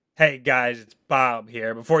Hey guys, it's Bob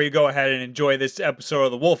here. Before you go ahead and enjoy this episode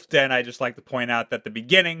of The Wolf Den, I just like to point out that the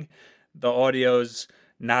beginning, the audio's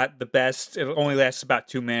not the best. It only lasts about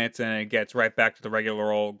 2 minutes, and it gets right back to the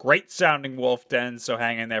regular old great sounding Wolf Den. So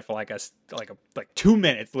hang in there for like 2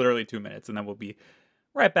 minutes, literally 2 minutes, and then we'll be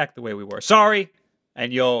right back the way we were. Sorry,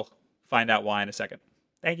 and you'll find out why in a second.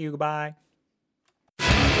 Thank you. Goodbye.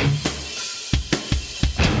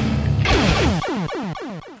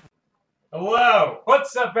 Hello,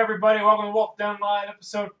 what's up, everybody? Welcome to Wolf Den Live,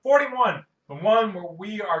 episode 41, the one where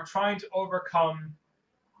we are trying to overcome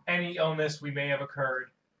any illness we may have occurred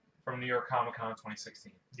from New York Comic Con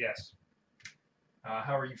 2016. Yes.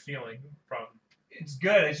 How are you feeling from? It's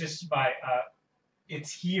good. It's just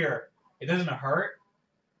it's here. It doesn't hurt.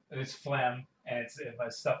 It's phlegm and it's my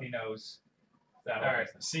stuffy nose. All right,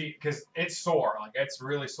 see, because it's sore. Like, it's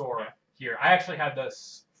really sore here. I actually had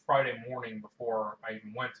this Friday morning before I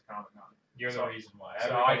even went to Comic Con. You're the reason why. So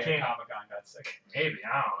Everybody I can't. at Comic Con got sick. Maybe,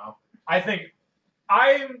 I don't know. I think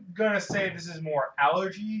I'm gonna say this is more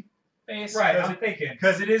allergy based. Right. I'm thinking.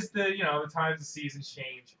 Because it is the times the seasons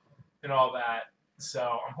change and all that.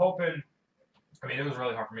 So I'm hoping. I mean, it was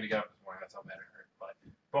really hard for me to get up this morning. That's how bad it hurt. But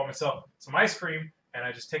bought myself some ice cream, and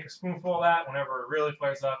I just take a spoonful of that whenever it really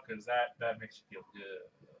flares up, because that makes you feel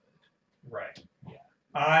good. Right. Yeah.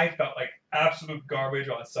 I felt like absolute garbage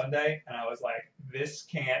on Sunday, and I was like, this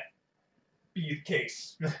can't be the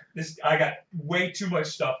case. I got way too much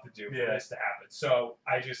stuff to do for this to happen. So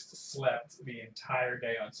I just slept the entire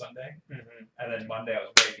day on Sunday, and then Monday I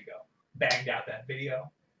was ready to go. Banged out that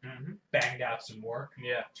video. Banged out some work.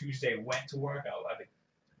 Yeah. Tuesday went to work. I'd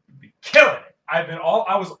be killing it.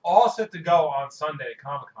 I was all set to go on Sunday at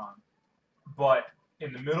Comic Con, but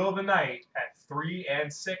in the middle of the night at 3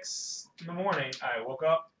 and 6 in the morning, I woke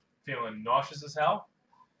up feeling nauseous as hell.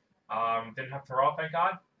 Didn't have to throw up, thank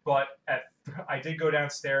God. But I did go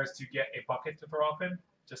downstairs to get a bucket to throw up in,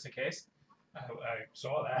 just in case. I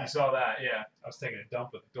saw that. You saw that, yeah. I was taking a dump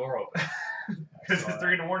with the door open. Because at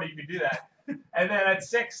 3 in the morning you could do that. And then at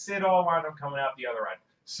 6, it all wound up coming out the other end.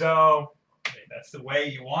 So Hey, that's the way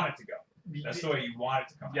you want it to go. That's the way you want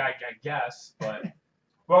it to come. Yeah, I guess. But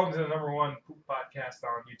welcome to the #1 poop podcast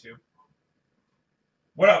on YouTube.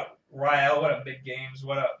 What up, Rael? What up, Big Games?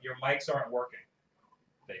 What up? Your mics aren't working,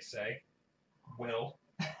 they say. Will.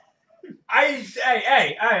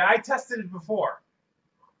 I tested it before.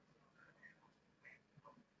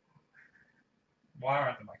 Why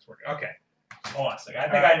aren't the mics working? Okay. Hold on a second. I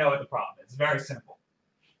think I know what the problem is. It's very simple.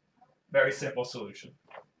 Very simple solution.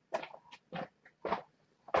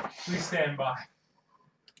 Please stand by.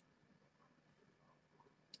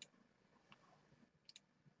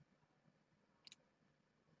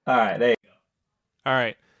 All right, there you go. All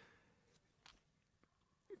right.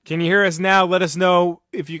 Can you hear us now? Let us know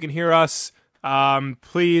if you can hear us.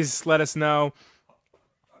 Please let us know.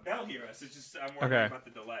 They'll hear us. It's just I'm worried about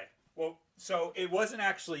the delay. Well, so it wasn't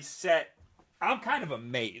actually set. I'm kind of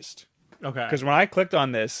amazed. Okay. Because when I clicked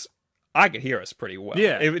on this, I could hear us pretty well.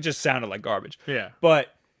 Yeah. It just sounded like garbage. Yeah.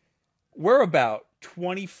 But we're about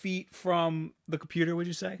 20 feet from the computer, would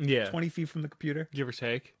you say? Yeah. 20 feet from the computer. Give or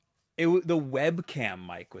take. The webcam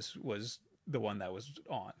mic was the one that was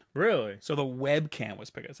on. Really? So the webcam was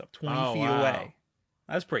picking us up 20 feet wow. away.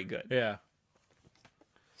 That's pretty good. Yeah.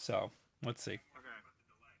 So, let's see.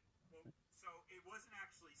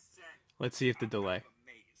 Let's see if the delay.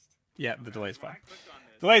 Yeah, the delay's fine.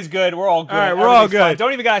 Delay's good. We're all good. All right, we're all good. Fine.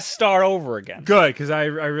 Don't even guys start over again. Good, because I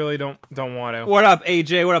really don't want to. What up,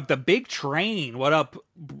 AJ? What up, the Big Train? What up,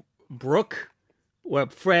 Brooke? What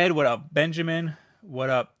up, Fred? What up, Benjamin? What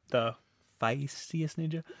up, the Feistiest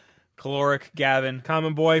Ninja? Caloric, Gavin,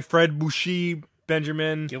 Common Boy, Fred Bushy,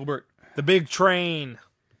 Benjamin, Gilbert, the Big Train,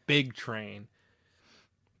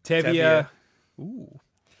 Tevia. Ooh.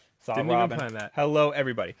 Saw Didn't Robin. even plan that. Hello,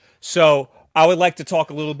 everybody. So, I would like to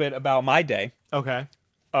talk a little bit about my day. Okay.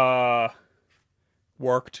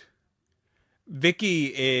 Worked.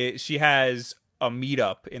 Vicky, she has a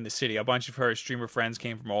meetup in the city. A bunch of her streamer friends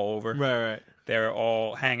came from all over. Right. They're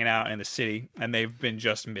all hanging out in the city, and they've been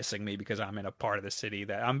just missing me because I'm in a part of the city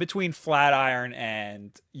that I'm between Flatiron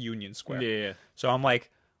and Union Square. Yeah. So I'm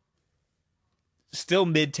like still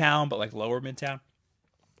Midtown, but like lower Midtown.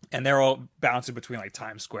 And they're all bouncing between like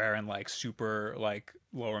Times Square and like super like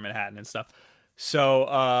lower Manhattan and stuff. So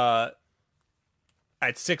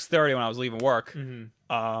at 6:30 when I was leaving work,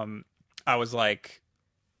 I was like,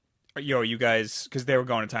 "Yo, you guys," because they were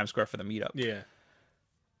going to Times Square for the meetup. Yeah.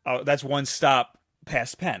 That's one stop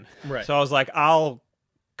past Penn. Right. So I was like, I'll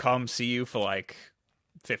come see you for like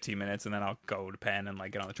 15 minutes, and then I'll go to Penn and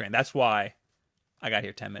like get on the train. That's why I got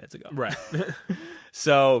here 10 minutes ago. Right.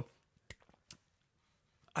 So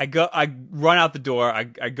I run out the door. I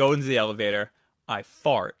go into the elevator. I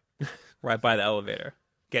fart right by the elevator.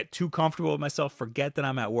 Get too comfortable with myself. Forget that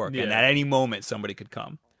I'm at work. And Yeah. at any moment, somebody could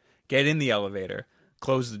come. Get in the elevator.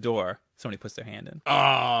 Close the door. Somebody puts their hand in.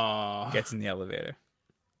 Oh. Gets in the elevator.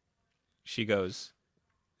 She goes,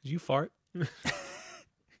 "Did you fart?" And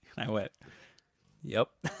I went, "Yep."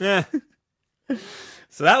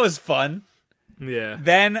 So that was fun. Yeah.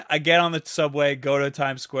 Then I get on the subway, go to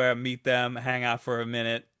Times Square, meet them, hang out for a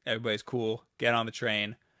minute. Everybody's cool. Get on the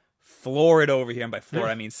train. Floor it over here. And by floor,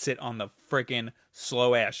 I mean sit on the freaking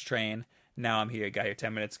slow-ass train. Now I'm here. Got here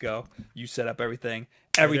 10 minutes ago. You set up everything.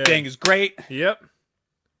 Everything is great. Yep.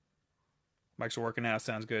 Mics are working now.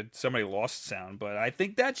 Sounds good. Somebody lost sound, but I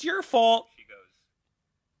think that's your fault. She goes,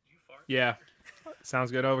 "Did you fart?" Yeah.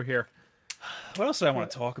 Sounds good over here. What else did I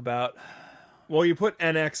want to talk about? Well, you put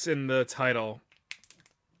NX in the title.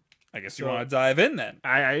 I guess you want to dive in then.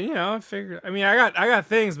 I figured. I mean, I got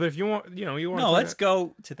things, but if you want, you want. No, let's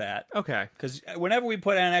go to that. Okay. Because whenever we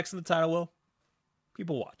put NX in the title, Will,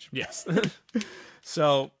 people watch. Yes.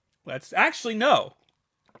 So let's actually no.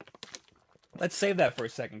 Let's save that for a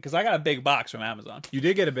second because I got a big box from Amazon. You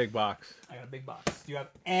did get a big box. I got a big box. Do you have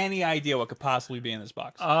any idea what could possibly be in this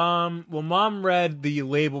box? Well, Mom read the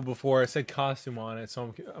label before. It said costume on it,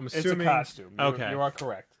 so I'm assuming it's a costume. Okay. You are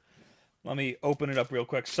correct. Let me open it up real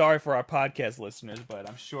quick. Sorry for our podcast listeners, but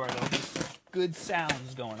I'm sure there'll be some good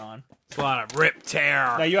sounds going on. It's a lot of rip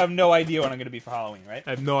tear. Now, you have no idea what I'm going to be for Halloween, right?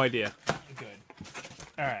 I have no idea. Good.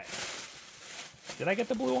 All right. Did I get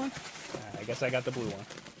the blue one? I guess I got the blue one.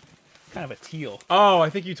 Kind of a teal. Oh, I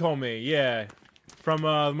think you told me. Yeah, from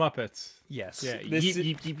Muppets. Yes. Yeah. This Yip, is,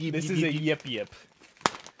 yip, yip, yip, this yip, is a yip. yip.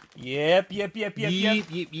 Yep, yep, yep, yep, yep. Yip,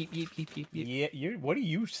 yip, yip, yip, yip, yip. Yeah, what do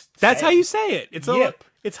you say? That's how you say it. It's Yip.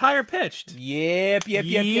 It's higher pitched. Yep, yep,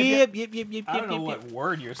 yep, yep, yep. yip, yip, yip, I don't know yip, what yip.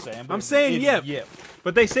 word you're saying. But I'm saying it's yip. Yip.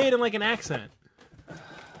 But they say it in like an accent.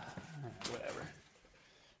 Whatever.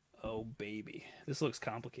 Oh, baby. This looks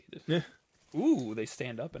complicated. Yeah. Ooh, they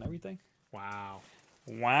stand up and everything. Wow.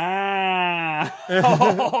 Wow.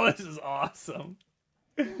 Oh, this is awesome.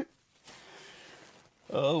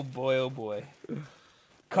 Oh, boy, oh, boy.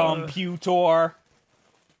 Computer.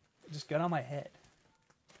 Just got on my head.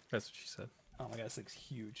 That's what she said. Oh, my God, this thing's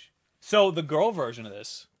huge. So, the girl version of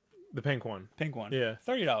this, The pink one. pink one, Yeah.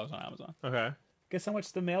 $30 on Amazon. Okay. Guess how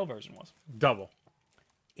much the male version was? Double.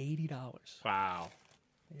 $80. Wow.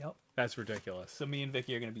 Yep. That's ridiculous. So me and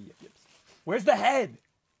Vicky are gonna be yip yips. Where's the head?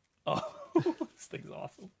 Oh, this thing's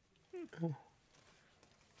awesome.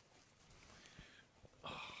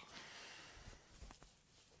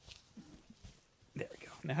 There we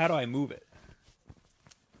go. Now how do I move it?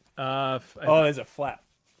 Oh, there's a flap.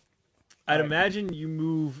 I'd alright. imagine you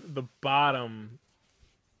move the bottom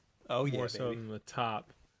Oh yeah, more so baby. than the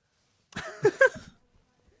top.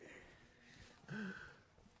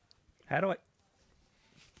 How do I?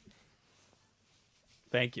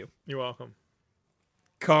 Thank you. You're welcome.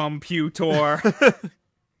 Computer.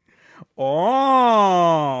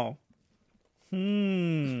 Oh.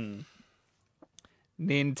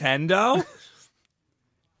 Nintendo?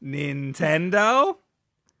 Nintendo?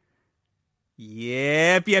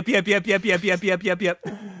 Yep, yep, yep, yep, yep, yep, yep, yep, yep, yep.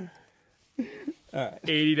 All right.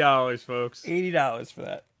 $80, folks. $80 for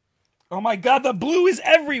that. Oh my God, the blue is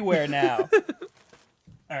everywhere now.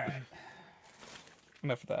 All right.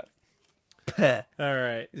 Enough of that. Peh. All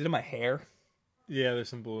right. Is it in my hair? Yeah, there's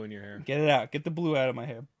some blue in your hair. Get it out. Get the blue out of my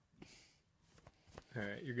hair. All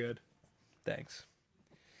right, you're good. Thanks.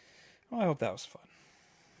 Well, I hope that was fun.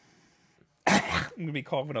 I'm going to be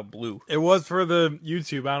coughing up blue. It was for the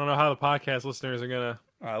YouTube. I don't know how the podcast listeners are gonna.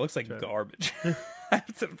 Oh, it looks like garbage. I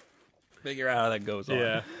have to figure out how that goes on.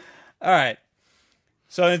 Yeah. All right.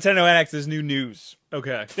 So Nintendo NX is new news.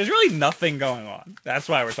 Okay. There's really nothing going on. That's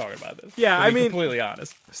why we're talking about this. Yeah, To I be mean- completely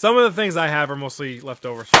honest. Some of the things I have are mostly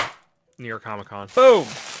leftovers from New York Comic Con. Boom.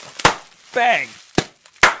 Bang.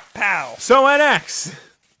 Pow. So NX.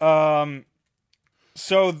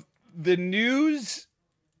 So the news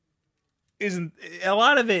isn't a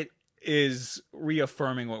lot of it is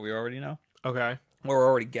reaffirming what we already know. Okay. What we're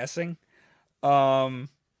already guessing.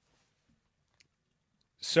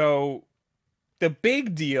 So the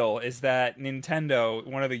big deal is that Nintendo,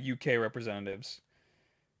 one of the UK representatives,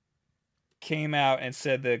 came out and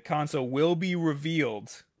said the console will be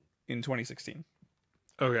revealed in 2016.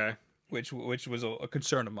 Okay. Which was a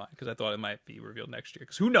concern of mine because I thought it might be revealed next year.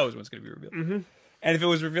 Because who knows when it's going to be revealed? Mm-hmm. And if it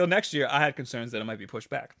was revealed next year, I had concerns that it might be pushed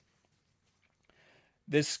back.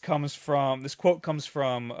 This quote comes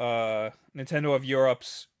from Nintendo of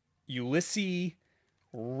Europe's Ulysses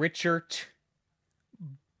Richard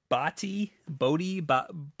Bote.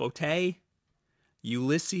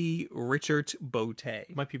 Ulysses Richard Bote.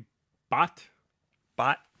 Might be Bot.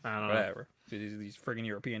 Bot? I don't know. Whatever. These friggin'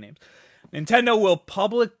 European names. Nintendo will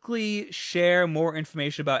publicly share more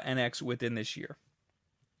information about NX within this year,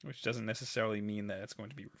 which doesn't necessarily mean that it's going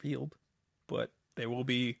to be revealed, but there will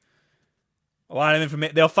be a lot of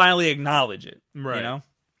information. They'll finally acknowledge it. Right. You know,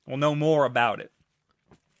 we'll know more about it.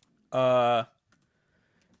 But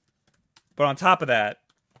on top of that,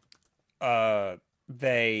 there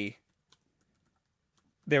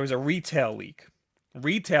was a retail leak.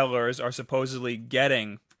 Retailers are supposedly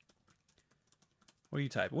getting. What are you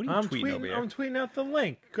typing? What are you tweeting over here? I'm tweeting out the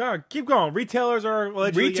link. God, keep going. Retailers are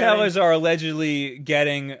allegedly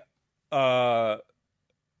getting a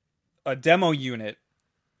demo unit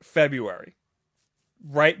February,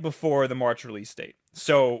 right before the March release date.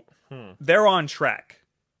 So they're on track.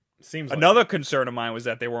 Seems like Another concern of mine was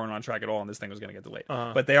that they weren't on track at all, and this thing was going to get delayed.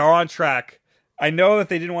 Uh-huh. But they are on track. I know that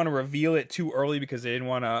they didn't want to reveal it too early because they didn't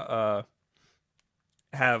want to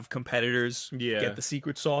have competitors get the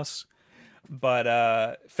secret sauce.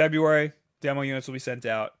 But February, demo units will be sent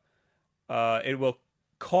out. It will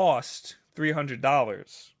cost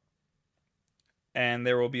 $300, and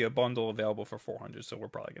there will be a bundle available for $400. So we're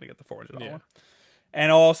probably going to get the $400 one.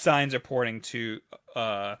 And all signs are pointing to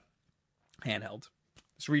handheld.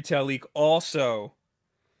 This retail leak also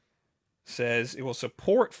says it will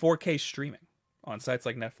support 4K streaming on sites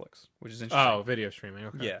like Netflix, which is interesting. Oh, video streaming.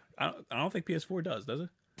 Okay. Yeah, I don't think PS4 does it?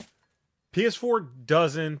 PS4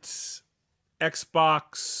 doesn't.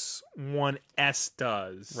 Xbox One S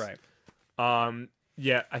does. Right.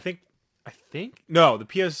 Yeah, I think no, the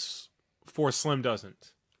PS4 Slim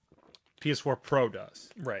doesn't. PS4 Pro does.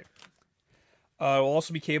 Right. It will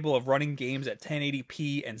also be capable of running games at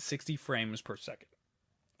 1080p and 60 frames per second.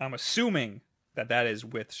 I'm assuming that is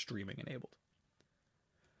with streaming enabled.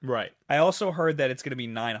 Right. I also heard that it's going to be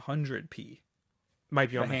 900p. Might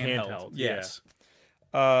be on the handheld. Yes.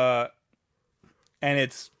 And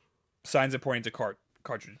it's signs are pointing to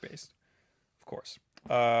cartridge based, of course.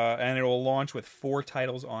 And it will launch with 4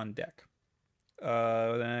 titles on deck.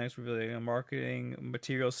 The next revealing marketing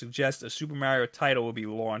materials suggest a Super Mario title will be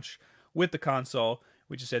launched with the console,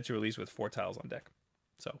 which is set to release with 4 titles on deck.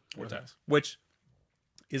 So 4 titles, which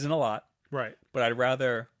isn't a lot, right? But I'd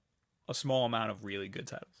rather a small amount of really good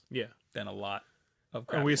titles, than a lot of.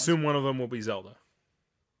 And we assume one of them will be Zelda.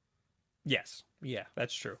 Yes, yeah,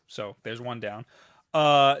 that's true. So there's one down.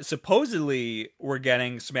 Supposedly we're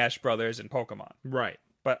getting Smash Brothers and Pokemon. Right.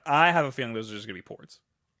 But I have a feeling those are just going to be ports.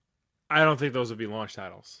 I don't think those will be launch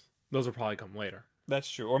titles. Those will probably come later. That's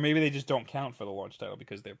true. Or maybe they just don't count for the launch title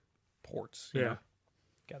because they're ports. You Yeah. know?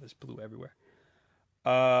 Got this blue everywhere.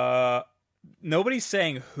 Nobody's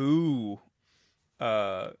saying who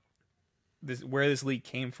where this leak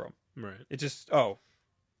came from. Right. It just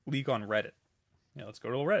leak on Reddit. Yeah, let's go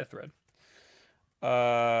to the Reddit thread.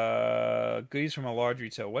 Goodies from a large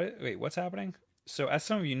retail. What's happening? So, as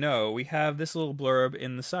some of you know, we have this little blurb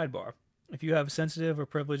in the sidebar. If you have sensitive or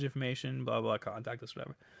privileged information, blah, blah, contact us,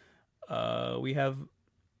 whatever. We have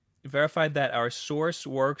verified that our source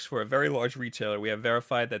works for a very large retailer. We have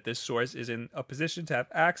verified that this source is in a position to have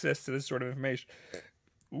access to this sort of information.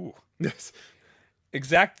 Ooh.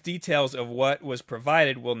 Exact details of what was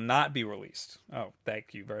provided will not be released. Oh,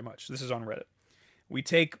 thank you very much. This is on Reddit. We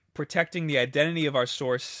take protecting the identity of our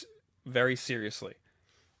source very seriously.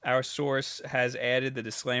 Our source has added the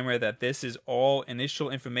disclaimer that this is all initial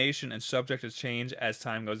information and subject to change as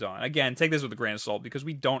time goes on. Again, take this with a grain of salt because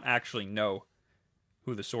we don't actually know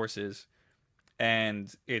who the source is,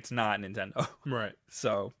 and it's not Nintendo. Right.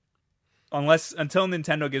 So, until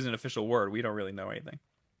Nintendo gives an official word, we don't really know anything.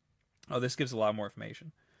 Oh, this gives a lot more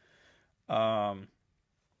information.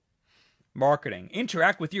 Marketing.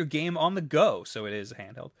 Interact with your game on the go. So it is a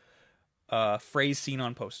handheld. Phrase seen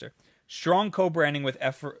on poster. Strong co-branding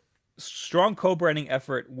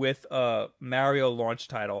effort with a Mario launch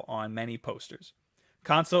title on many posters.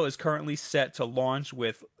 Console is currently set to launch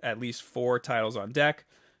with at least 4 titles on deck.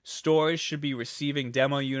 Stores should be receiving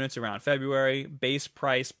demo units around February. Base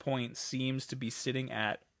price point seems to be sitting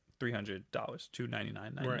at $300,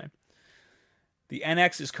 $299.99. Right. The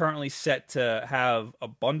NX is currently set to have a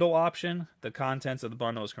bundle option. The contents of the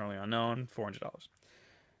bundle is currently unknown, $400.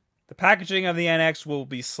 The packaging of the NX will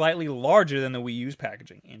be slightly larger than the Wii U's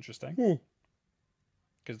packaging. Interesting.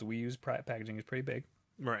 Because the Wii U's packaging is pretty big.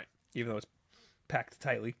 Right. Even though it's packed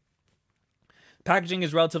tightly. Packaging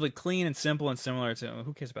is relatively clean and simple and similar to...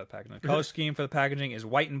 Who cares about the packaging? The color scheme for the packaging is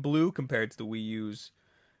white and blue compared to the Wii U's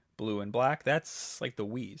blue and black. That's like the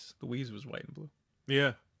Wii's. The Wii's was white and blue.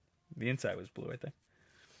 Yeah. The inside was blue, I think.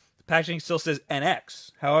 The packaging still says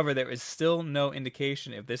NX. However, there is still no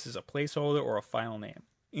indication if this is a placeholder or a final name.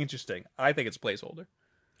 Interesting. I think it's placeholder.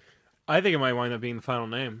 I think it might wind up being the final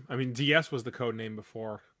name. I mean, DS was the code name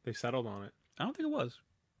before they settled on it. I don't think it was.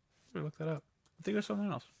 Let me look that up. I think it was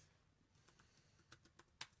something else.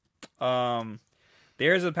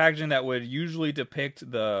 There's a packaging that would usually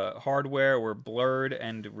depict the hardware were blurred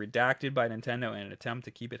and redacted by Nintendo in an attempt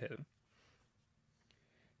to keep it hidden.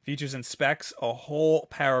 Features and specs, a whole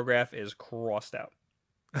paragraph is crossed out.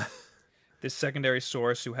 This secondary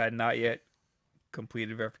source, who had not yet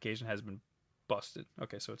completed verification, has been busted.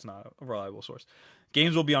 Okay, so it's not a reliable source.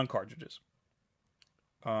 Games will be on cartridges.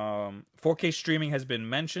 4K streaming has been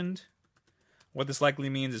mentioned. What this likely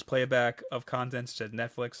means is playback of content such as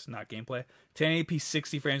Netflix, not gameplay. 1080p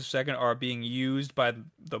 60 frames per second are being used by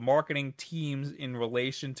the marketing teams in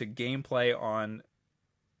relation to gameplay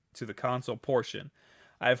to the console portion.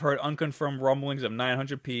 I've heard unconfirmed rumblings of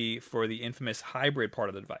 900p for the infamous hybrid part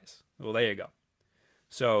of the device. Well, there you go.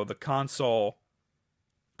 So the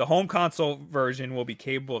home console version will be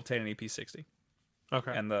capable of 1080p 60.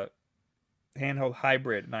 Okay. And the handheld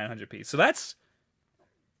hybrid 900p. So that's...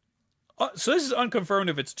 So this is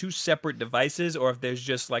unconfirmed if it's two separate devices or if there's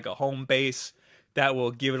just like a home base that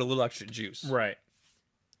will give it a little extra juice. Right.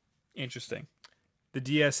 Interesting. The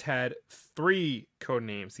DS had 3 code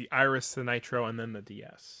names: the Iris, the Nitro, and then the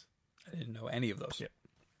DS. I didn't know any of those. Yep.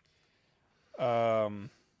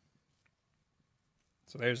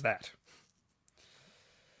 So there's that.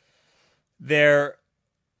 There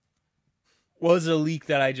was a leak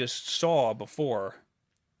that I just saw before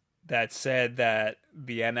that said that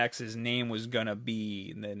the NX's name was going to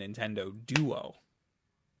be the Nintendo Duo.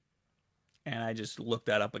 And I just looked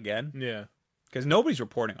that up again. Yeah. Because nobody's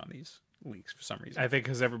reporting on these leaks for some reason. I think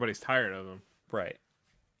because everybody's tired of them. Right.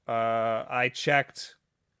 I checked,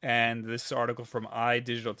 and this article from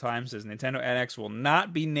iDigital Times says Nintendo NX will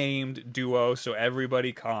not be named Duo, so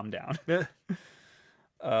everybody calm down.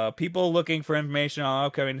 People looking for information on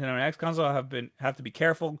upcoming Nintendo NX console have to be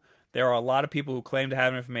careful. There are a lot of people who claim to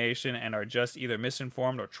have information and are just either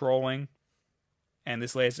misinformed or trolling. And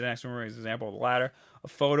this latest NX rumor is an example of the latter. A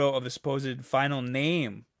photo of the supposed final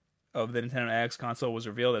name of the Nintendo NX console was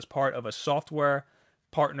revealed as part of a software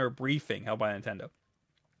partner briefing held by Nintendo.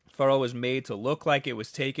 The photo was made to look like it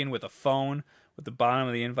was taken with a phone, with the bottom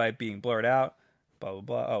of the invite being blurred out. Blah, blah,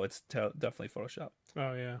 blah. Oh, it's definitely Photoshop.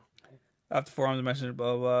 Oh, yeah. After forums mentioned,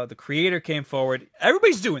 blah, blah, blah. The creator came forward.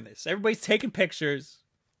 Everybody's doing this. Everybody's taking pictures.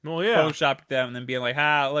 Well, yeah. Photoshopping them and then being like,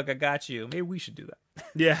 look, I got you. Maybe we should do that.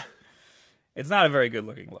 Yeah. It's not a very good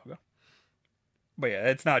looking logo. But yeah,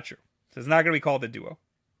 it's not true. So it's not going to be called the Duo.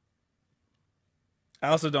 I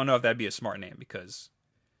also don't know if that'd be a smart name because,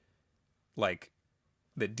 like,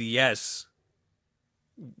 the DS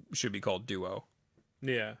should be called Duo.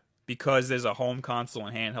 Yeah. Because there's a home console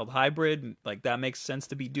and handheld hybrid. Like, that makes sense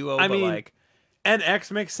to be Duo. I but mean, like, and X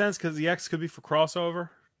makes sense because the X could be for crossover.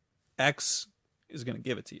 X is going to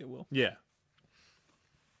give it to you, Will. Yeah.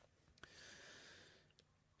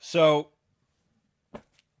 So,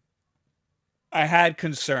 I had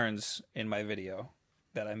concerns in my video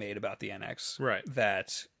that I made about the NX. Right.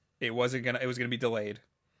 That it was gonna be delayed,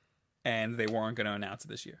 and they weren't gonna announce it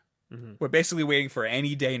this year. Mm-hmm. We're basically waiting for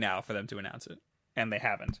any day now for them to announce it, and they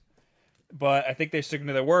haven't. But I think they're sticking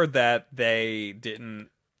to their word that they don't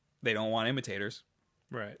want imitators.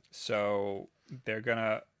 Right. So they're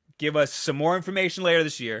gonna give us some more information later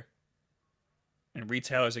this year, and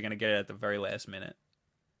retailers are gonna get it at the very last minute,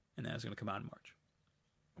 and then it's gonna come out in March.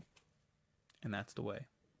 And that's the way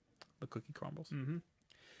the cookie crumbles. Mm-hmm.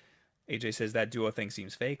 AJ says that Duo thing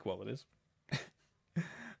seems fake. Well, it is.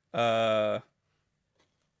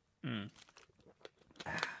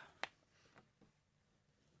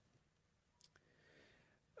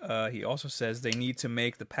 He also says they need to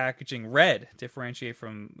make the packaging red, differentiate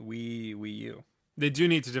from Wii U. They do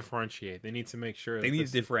need to differentiate. They need to make sure They need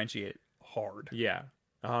to differentiate hard. Yeah.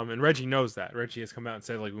 And Reggie knows that. Reggie has come out and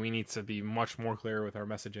said, like, we need to be much more clear with our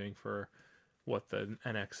messaging for what the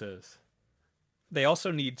NX is. They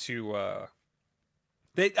also need to.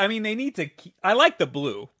 They need to. I like the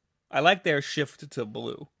blue. I like their shift to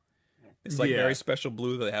blue. It's like very special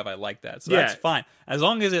blue that they have. I like that. So that's fine as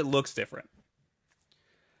long as it looks different.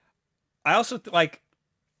 I also like.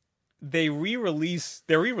 They're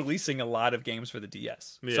re-releasing a lot of games for the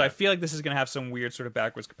DS. Yeah. So I feel like this is going to have some weird sort of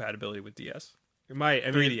backwards compatibility with DS. It might.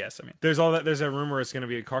 3DS. I mean, there's all that. There's a rumor it's going to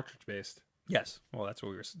be a cartridge based. Yes. Well, that's what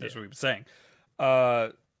we've been saying.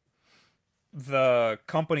 The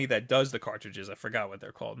company that does the cartridges, I forgot what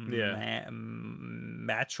they're called. Yeah.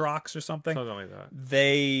 Matrox or something. Something like that.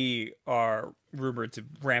 They are rumored to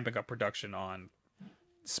ramping up production on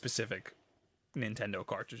specific Nintendo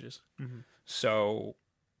cartridges. Mhm. So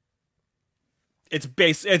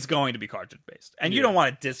it's going to be cartridge based, and you Yeah. don't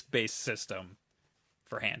want a disc based system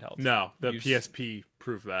for handhelds. No, the You s- PSP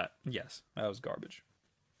proved that. Yes, that was garbage.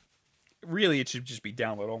 Really, it should just be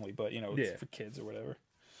download only, but it's Yeah. for kids or whatever.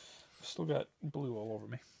 Still got blue all over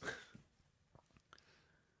me.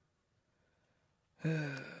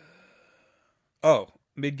 Oh,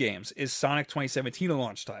 mid games. Is Sonic 2017 a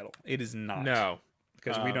launch title? It is not. No,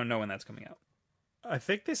 because we don't know when that's coming out. I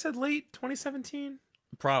think they said late 2017,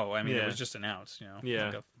 Probably. I mean, it Yeah. was just announced.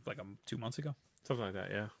 Yeah. like 2 months ago. something like that.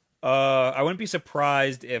 Yeah, I wouldn't be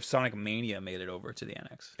surprised if Sonic Mania made it over to the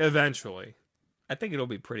NX. eventually. I think it'll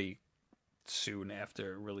be pretty soon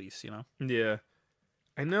after release. Yeah,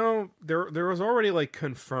 I know there was already like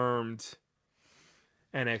confirmed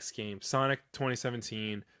NX games: Sonic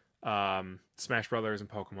 2017, Smash Brothers and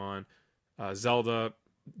Pokemon, Zelda,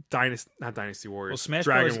 not Dynasty Warriors, Well, Smash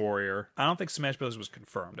Dragon Brothers- Warrior. I don't think Smash Bros was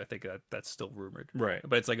confirmed. I think that's still rumored, Right.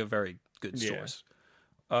 but it's like a very good Yeah. source.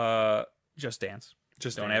 Just Dance.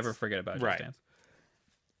 Just Don't Dance. ever forget about Just Right. Dance.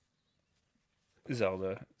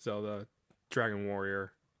 Zelda, Dragon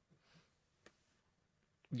Warrior.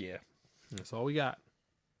 Yeah. That's all we got.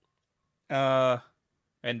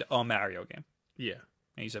 And a Mario game. Yeah.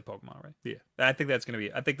 And you said Pokemon, right? Yeah. I think that's gonna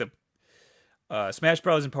be. I think the Smash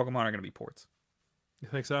Bros and Pokemon are gonna be ports. You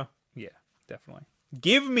think so? Yeah, definitely.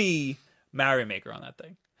 Give me Mario Maker on that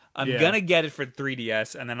thing. I'm Yeah. gonna get it for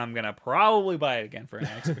 3DS, and then I'm gonna probably buy it again for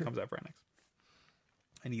NX if it comes out for NX.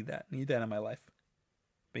 I need that. I need that in my life.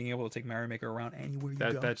 Being able to take Mario Maker around anywhere you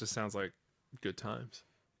go. That just sounds like good times.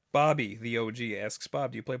 Bobby, the OG, asks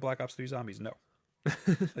Bob, "Do you play Black Ops 3 Zombies?" No,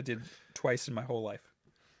 I did twice in my whole life.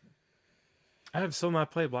 I have still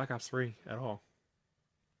not played Black Ops 3 at all.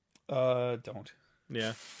 Don't.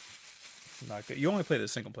 Yeah. Not good. You only play the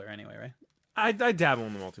single player anyway, right? I dabble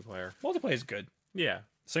in the multiplayer. Multiplayer is good. Yeah.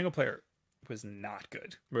 Single player was not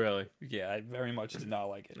good. Really. Yeah, I very much did not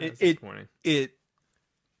like it. That's It disappointing. it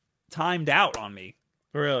timed out on me.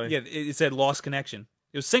 Really? Yeah, it said lost connection.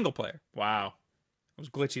 It was single player. Wow. It was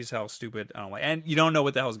glitchy as hell, stupid. I don't like, and you don't know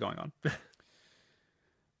what the hell's going on.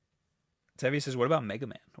 Tevi says, "What about Mega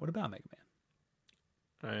Man? What about Mega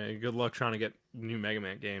Man?" Good luck trying to get new Mega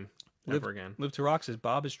Man game ever again. Live to Rock says,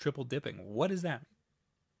 "Bob is triple dipping. What is that?"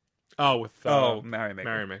 Oh, with Mario Maker.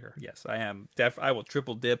 Mario Maker. Yes, I am. I will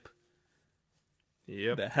triple dip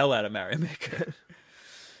Yep. the hell out of Mario Maker.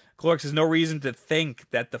 Clark says, "No reason to think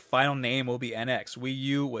that the final name will be NX. Wii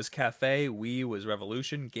U was Cafe, Wii was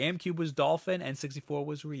Revolution, GameCube was Dolphin, and 64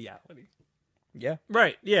 was Reality." Yeah.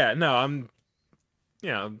 Right. Yeah. No, I'm.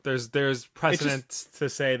 There's precedent to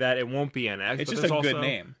say that it won't be NX. It's but just a there's good also-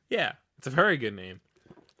 name. Yeah, it's a very good name.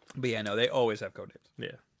 But yeah, no, they always have code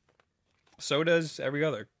names. Yeah. So does every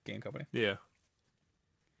other game company. Yeah.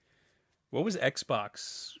 What was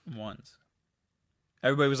Xbox One's?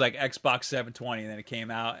 Everybody was like Xbox 720, and then it came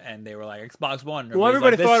out, and they were like Xbox One. Well,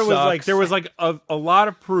 everybody thought it was like there was like a lot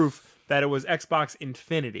of proof that it was Xbox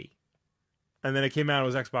Infinity, and then it came out it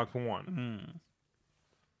was Xbox One.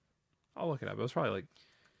 I'll look it up. It was probably like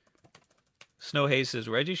Snow Haze says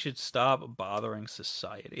Reggie should stop bothering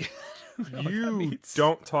society. I don't know what that you means.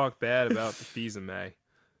 don't talk bad about the fees in May.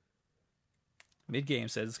 Mid game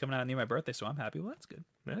says it's coming out near my birthday, so I'm happy. Well, that's good.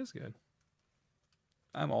 That is good.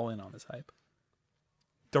 I'm all in on this hype.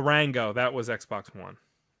 Durango, that was Xbox One.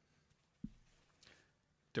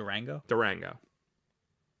 Durango? Durango.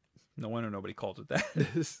 No wonder nobody called it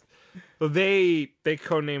that. Well, they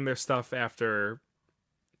codenamed their stuff after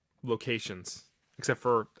locations, except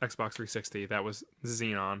for Xbox 360. That was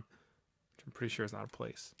Xenon, which I'm pretty sure is not a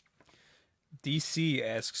place. DC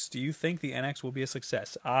asks, "Do you think the NX will be a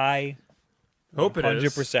success?" I Hope it is.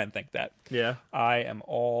 100% think that. Yeah. I am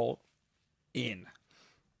all in.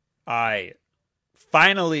 I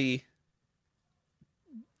finally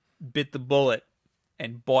bit the bullet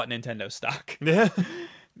and bought Nintendo stock Yeah.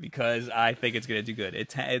 because I think it's going to do good.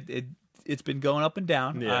 It's been going up and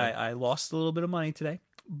down. Yeah. I lost a little bit of money today,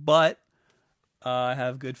 but I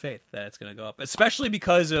have good faith that it's going to go up, especially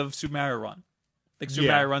because of Super Mario Run. I think Super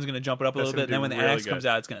Yeah. Mario Run's going to jump it up a That's little bit, and then gonna when do the really NX comes good.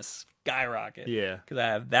 out, it's going to skyrocket. Yeah. Because I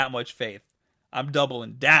have that much faith. I'm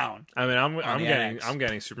doubling down. I mean, I'm the getting NX. I'm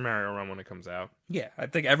getting Super Mario Run when it comes out. Yeah, I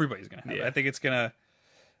think everybody's gonna have it. Yeah. I think it's gonna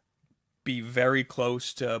be very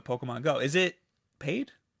close to Pokemon Go. Is it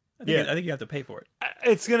paid? I think you have to pay for it.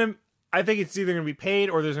 I think it's either gonna be paid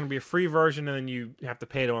or there's gonna be a free version and then you have to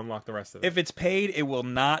pay to unlock the rest of it. If it's paid, it will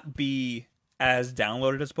not be as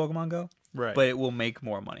downloaded as Pokemon Go, right. but it will make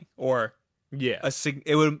more money, or yeah.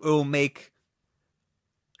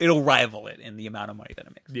 it'll rival it in the amount of money that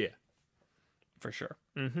it makes Yeah. for sure.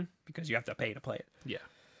 Mm-hmm. because you have to pay to play it. Yeah.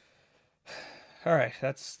 All right,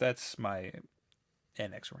 that's my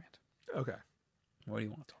NX rant. Okay. What do you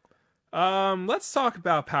want to talk about? Let's talk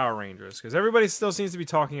about Power Rangers because everybody still seems to be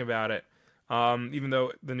talking about it. Even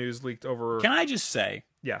though the news leaked over. Can I just say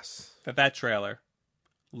Yes. that trailer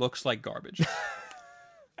looks like garbage?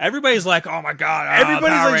 Everybody's like, "Oh my god, Everybody's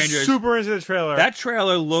Power like Rangers." super into the trailer. That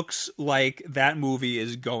trailer looks like that movie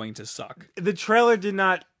is going to suck. The trailer did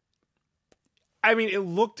not. I mean, it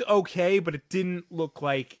looked okay, but it didn't look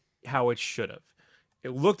like how it should have. It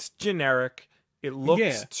looked generic. It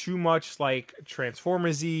looked too much like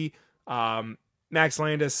Transformers-y. Max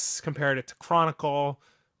Landis compared it to Chronicle.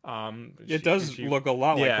 It does look a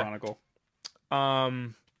lot like Chronicle.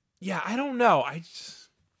 Yeah, I don't know.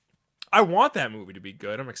 I want that movie to be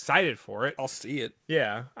good. I'm excited for it. I'll see it.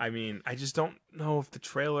 Yeah, I mean, I just don't know if the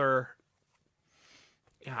trailer.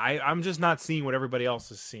 Yeah, I'm just not seeing what everybody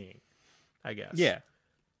else is seeing, I guess. Yeah.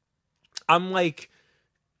 I'm like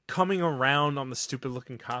coming around on the stupid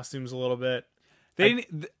looking costumes a little bit. They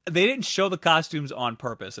didn't show the costumes on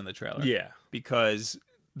purpose in the trailer. Yeah. Because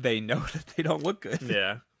they know that they don't look good.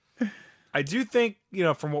 Yeah. I do think,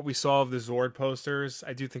 from what we saw of the Zord posters,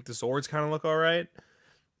 I do think the Zords kind of look all right.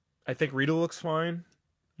 I think Rita looks fine.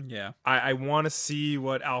 Yeah. I want to see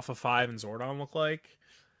what Alpha 5 and Zordon look like.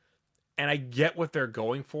 And I get what they're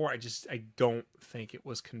going for. I don't think it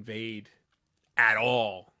was conveyed at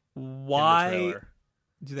all. Why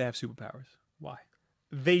do they have superpowers? Why?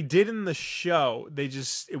 They did in the show.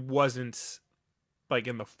 It wasn't like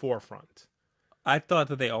in the forefront. I thought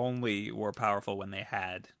that they only were powerful when they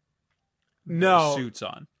had no suits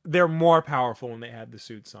on. They're more powerful when they had the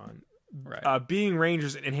suits on. Right. Being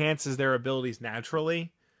Rangers enhances their abilities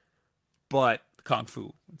naturally, but Kung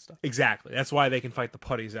Fu and stuff. Exactly. That's why they can fight the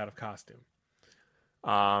putties out of costume.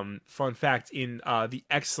 Fun fact, in the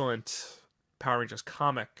excellent Power Rangers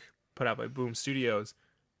comic put out by Boom Studios,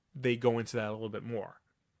 they go into that a little bit more.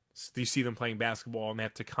 So you see them playing basketball and they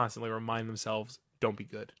have to constantly remind themselves, don't be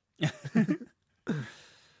good.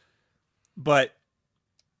 But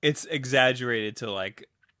it's exaggerated to like...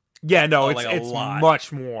 Yeah, no, like it's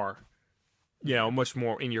much more, much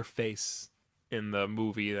more in your face in the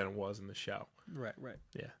movie than it was in the show. Right.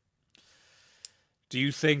 Yeah. Do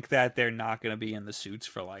you think that they're not going to be in the suits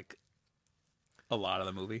for like a lot of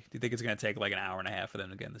the movie? Do you think it's going to take like an hour and a half for them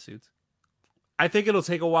to get in the suits? I think it'll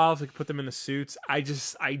take a while to put them in the suits. I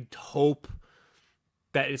hope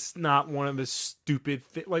that it's not one of the stupid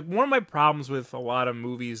like one of my problems with a lot of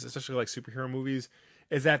movies, especially like superhero movies,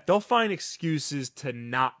 is that they'll find excuses to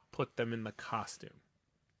not put them in the costume.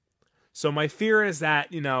 So my fear is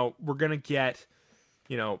that, we're going to get,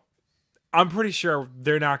 I'm pretty sure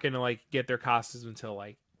they're not going to like get their costumes until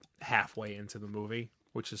like halfway into the movie,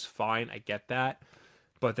 which is fine. I get that.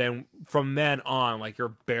 But then from then on, like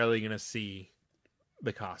you're barely going to see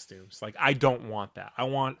the costumes. Like I don't want that. I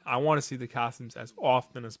want to see the costumes as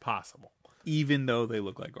often as possible. Even though they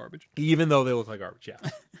look like garbage. Even though they look like garbage, yeah.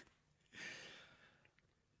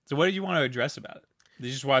 So what did you want to address about it? Did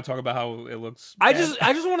you just want to talk about how it looks bad?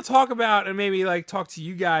 I just want to talk about and maybe like talk to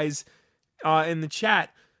you guys in the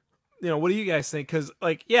chat. What do you guys think? Because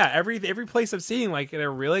like, yeah, every place I'm seeing, like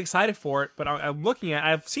they're really excited for it. But I'm looking at,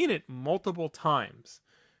 I've seen it multiple times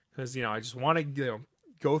because I just want to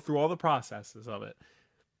go through all the processes of it,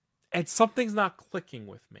 and something's not clicking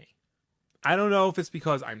with me. I don't know if it's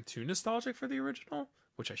because I'm too nostalgic for the original,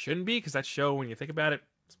 which I shouldn't be, because that show, when you think about it,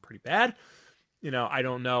 it's pretty bad. I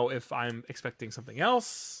don't know if I'm expecting something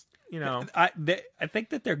else. I think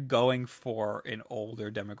that they're going for an older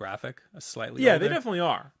demographic, a slightly yeah, older, they definitely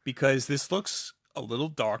are, because this looks a little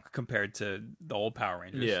dark compared to the old Power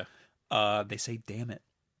Rangers. Yeah. They say "damn it."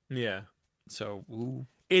 Yeah. So ooh.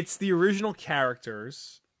 It's the original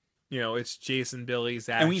characters. It's Jason, Billy,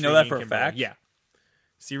 Zach, and we know that for a Kimberly. fact. Yeah.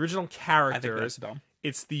 It's the original I think characters. that's dumb.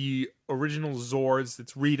 It's the original Zords.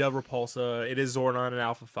 It's Rita, Repulsa. It is Zordon and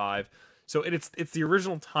Alpha 5. So it's the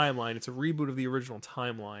original timeline. It's a reboot of the original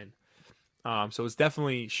timeline. So it's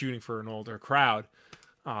definitely shooting for an older crowd,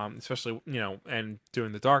 especially, and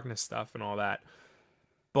doing the darkness stuff and all that.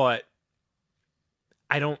 But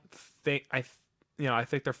I don't think I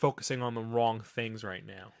think they're focusing on the wrong things right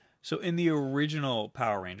now. So in the original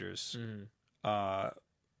Power Rangers,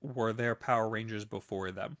 were there Power Rangers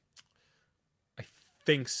before them? I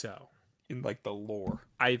think so. In like the lore,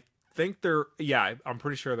 I think I'm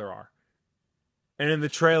pretty sure there are. And in the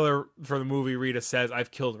trailer for the movie, Rita says,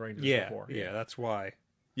 "I've killed Rangers before." Yeah, that's why.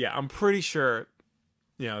 Yeah, I'm pretty sure,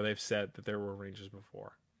 they've said that there were Rangers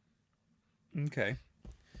before. Okay.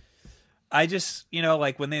 I just,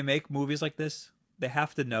 like when they make movies like this, they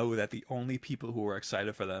have to know that the only people who are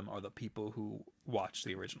excited for them are the people who watch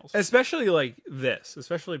the originals. Especially like this,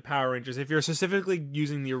 especially Power Rangers. If you're specifically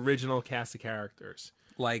using the original cast of characters,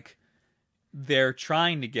 Like, they're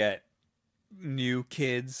trying to get new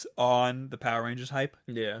kids on the Power Rangers hype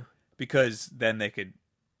yeah, because then they could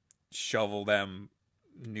shovel them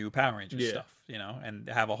new Power Rangers Yeah. stuff, you know, and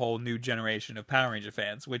have a whole new generation of Power Ranger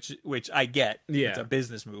fans, which I get. Yeah. It's a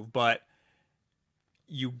business move, but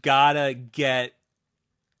you gotta get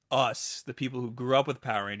us, the people who grew up with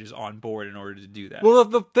Power Rangers, on board in order to do that. Well,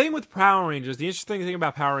 the thing with Power Rangers, the interesting thing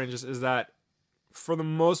about Power Rangers is that, for the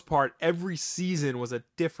most part, every season was a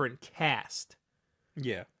different cast.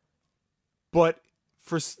 yeah. But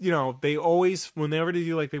for they always, whenever they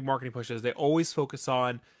do like big marketing pushes, they always focus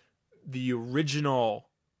on the original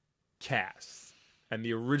cast and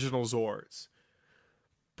the original Zords.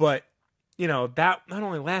 But that not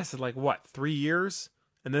only lasted like what 3 years,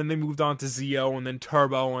 and then they moved on to Zeo and then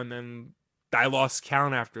Turbo, and then I lost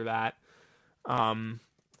count after that. So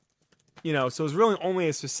it's really only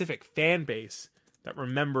a specific fan base that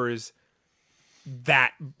remembers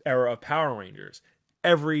that era of Power Rangers.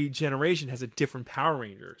 Every generation has a different Power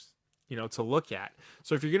Rangers, to look at.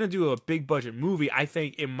 So if you're going to do a big budget movie, I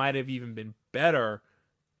think it might have even been better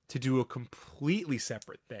to do a completely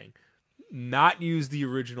separate thing. Not use the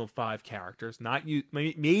original 5 characters, not use,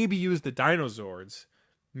 maybe use the Dinozords,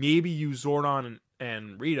 maybe use Zordon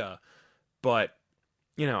and Rita, but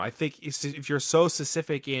I think if you're so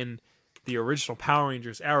specific in the original Power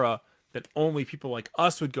Rangers era, that only people like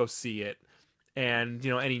us would go see it, and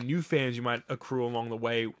any new fans you might accrue along the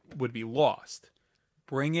way would be lost.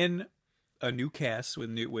 Bring in a new cast with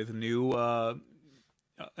new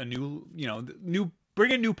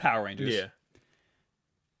bring in new Power Rangers. Yeah,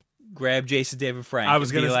 Grab Jason David Frank. I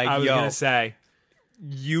was and be gonna like, I was yo, gonna say,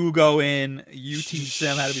 you go in, you teach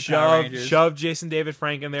them how to be Power Rangers. Shove Jason David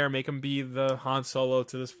Frank in there, make him be the Han Solo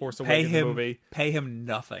to this Force Awakens movie. Pay him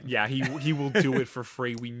nothing. Yeah, he will do it for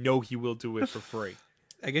free. We know he will do it for free.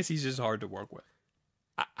 I guess he's just hard to work with.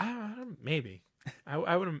 Maybe.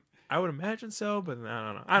 I would imagine so, but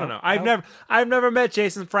I don't know. I've never met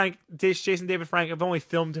Jason David Frank. I've only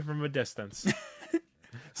filmed him from a distance.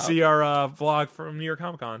 See our vlog from New York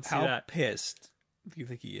Comic Con. See How that. pissed do you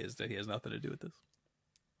think he is that he has nothing to do with this?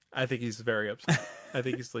 I think he's very upset. I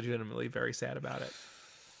think he's legitimately very sad about it.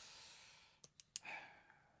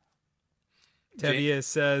 Tevye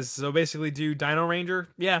says, so basically do Dino Ranger?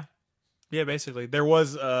 Yeah, basically. There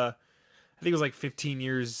was, I think it was like 15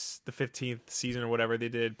 years, the 15th season or whatever, they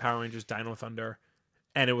did Power Rangers Dino Thunder.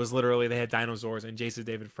 And it was literally, they had dinosaurs, and Jason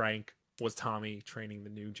David Frank was Tommy training the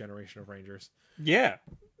new generation of Rangers. Yeah.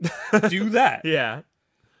 Do that. Yeah.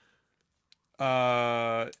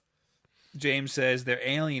 James says they're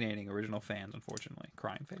alienating original fans, unfortunately.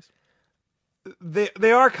 Crying face.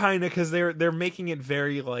 They are kind of, because they're making it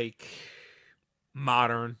very like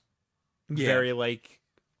modern, very like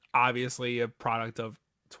obviously a product of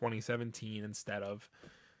 2017 instead of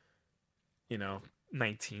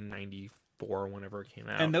 1994 whenever it came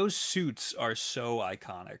out. And those suits are so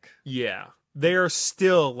iconic. Yeah, they are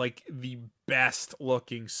still like the best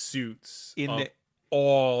looking suits in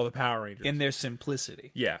all the Power Rangers in their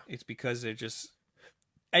simplicity. Yeah, it's because they're just.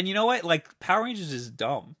 And you know what? Like, Power Rangers is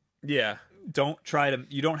dumb. Yeah.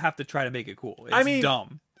 You don't have to try to make it cool. It's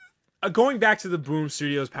dumb. Going back to the Boom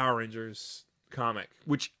Studios Power Rangers comic,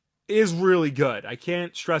 which is really good. I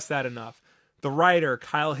can't stress that enough. The writer,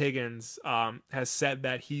 Kyle Higgins, has said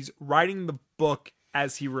that he's writing the book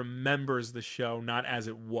as he remembers the show, not as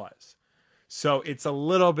it was. So it's a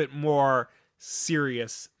little bit more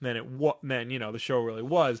serious than the show really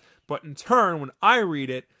was. But in turn, when I read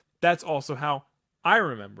it, that's also how I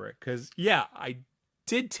remember it. Because, I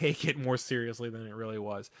did take it more seriously than it really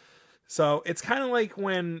was. So it's kind of like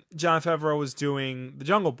when Jon Favreau was doing The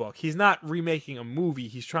Jungle Book. He's not remaking a movie.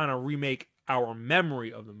 He's trying to remake our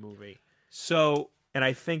memory of the movie. So, and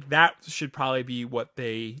I think that should probably be what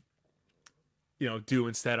they, do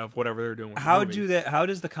instead of whatever they're doing with the movie. How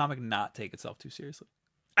does the comic not take itself too seriously?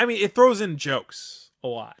 I mean, it throws in jokes a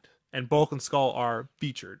lot. And Bulk and Skull are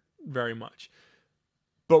featured very much.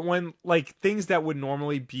 But when, like, things that would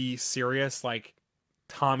normally be serious, like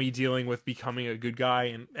Tommy dealing with becoming a good guy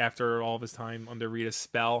and after all of his time under Rita's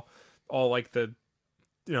spell, all like the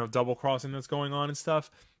double crossing that's going on and stuff,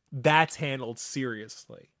 that's handled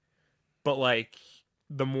seriously. But like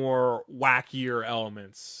the more wackier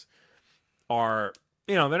elements are,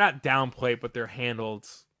 they're not downplayed, but they're handled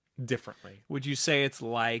differently. Would you say it's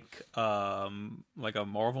like a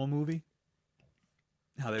Marvel movie?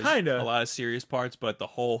 How there's Kinda. a lot of serious parts, but the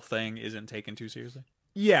whole thing isn't taken too seriously?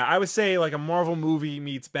 Yeah, I would say like a Marvel movie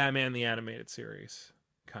meets Batman the Animated Series,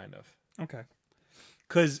 kind of. Okay.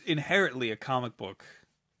 Because inherently, a comic book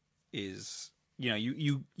is,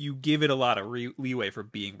 you give it a lot of leeway for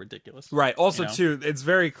being ridiculous. Right. Also, You know? too, it's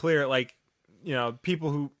very clear, like,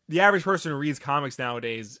 the average person who reads comics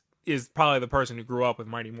nowadays is probably the person who grew up with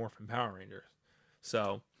Mighty Morphin Power Rangers.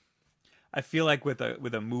 So, I feel like with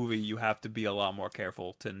a movie, you have to be a lot more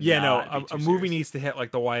careful to. yeah, not no, be a too movie serious. needs to hit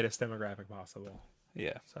like the widest demographic possible.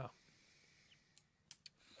 Yeah.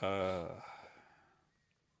 So,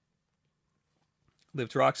 Live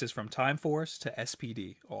to Rock says from Time Force to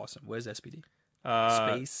SPD. Awesome. What is SPD?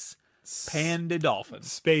 Space Panda Dolphin.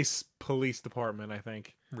 Space Police Department, I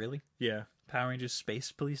think. Really? Yeah. Power Rangers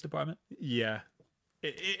Space Police Department? Yeah.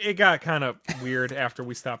 It got kind of weird after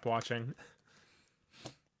we stopped watching.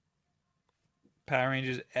 Power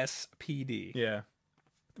Rangers SPD. Yeah.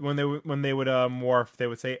 When they would morph, they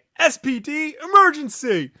would say SPD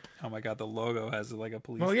emergency. Oh my god, the logo has like a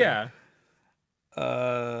police. Well, thing. yeah.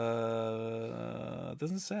 It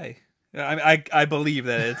doesn't say. I believe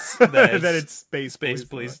that it's that it's Space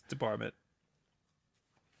Police Department.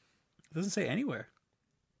 It doesn't say anywhere.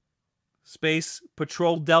 Space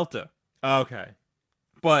Patrol Delta, Okay.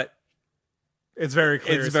 but It's very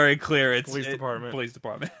clear. it's very clear. It's Police Department. Police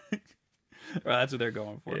Department. Well, that's what they're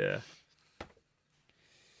going for. Yeah.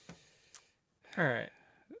 All right.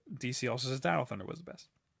 DC also says Dino Thunder was the best.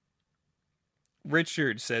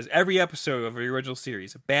 Richard says every episode of the original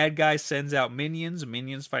series, a bad guy sends out minions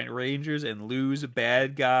fight Rangers and lose.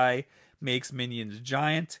 Bad guy makes minions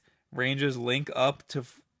giant. Rangers link up to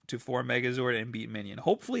form Megazord and beat Minion.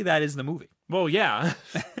 Hopefully that is the movie. Well, yeah.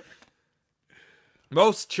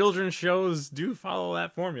 Most children's shows do follow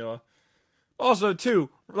that formula. Also, too,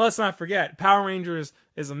 let's not forget, Power Rangers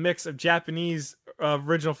is a mix of Japanese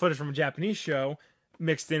original footage from a Japanese show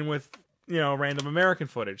mixed in with, random American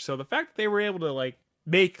footage. So the fact that they were able to, like,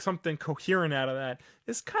 make something coherent out of that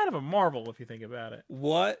is kind of a marvel if you think about it.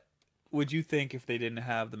 What would you think if they didn't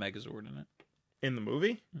have the Megazord in it? In the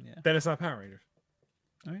movie? Yeah. Then it's not Power Rangers.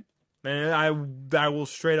 All right. And I will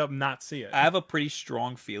straight up not see it. I have a pretty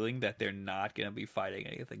strong feeling that they're not going to be fighting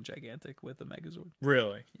anything gigantic with the Megazord.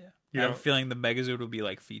 Really? Yeah. You I have don't- a feeling the Megazord will be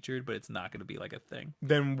like featured, but it's not going to be like a thing.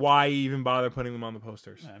 Then why even bother putting them on the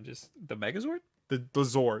posters? The Megazord? The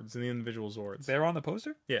Zords and the individual Zords. They're on the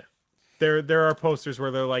poster? There are posters where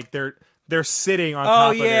they're like they're sitting on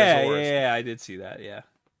top of their Zords. Yeah, I did see that. Yeah.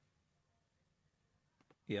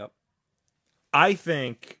 Yep. I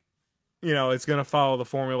think it's gonna follow the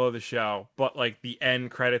formula of the show, but like the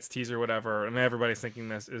end credits teaser, whatever, and everybody's thinking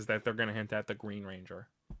this is that they're gonna hint at the Green Ranger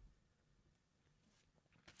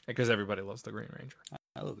because everybody loves the Green Ranger.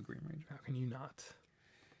 I love the Green Ranger. How can you not?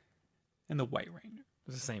 And the White Ranger.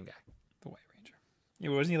 It's the same guy. The White Ranger. Yeah,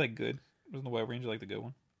 but wasn't he like good? Wasn't the White Ranger like the good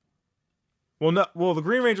one? Well, no. Well, the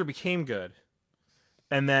Green Ranger became good,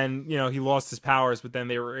 and then he lost his powers, but then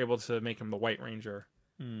they were able to make him the White Ranger.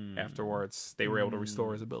 Afterwards, they were able to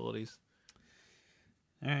restore his abilities.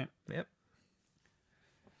 All right. Yep.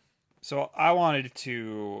 So I wanted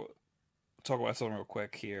to talk about something real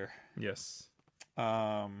quick here. Yes.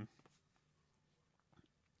 There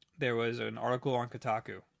was an article on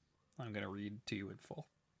Kotaku. I'm going to read to you in full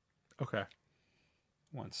Okay.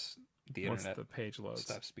 once the Once internet the page loads.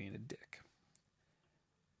 stops being a dick.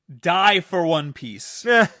 Die for One Piece,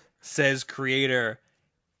 says creator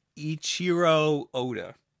Ichiro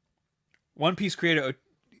Oda. One Piece creator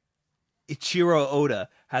Ichiro Oda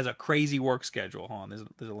has a crazy work schedule. Hold on, there's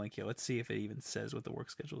a link here. Let's see if it even says what the work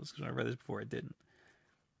schedule is, because when I read this before, it didn't.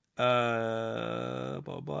 Blah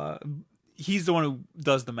blah. He's the one who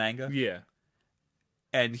does the manga, Yeah.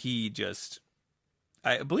 and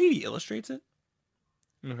I believe he illustrates it,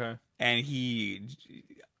 Okay. and he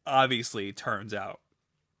obviously turns out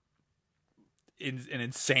an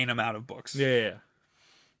insane amount of books. Yeah.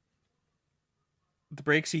 The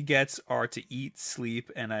breaks he gets are to eat, sleep,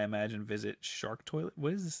 and I imagine visit Shark Toilet.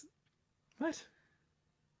 What is this? What?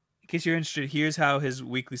 In case you're interested, here's how his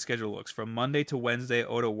weekly schedule looks. From Monday to Wednesday,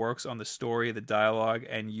 Oda works on the story, the dialogue,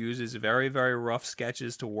 and uses very, very rough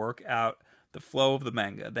sketches to work out the flow of the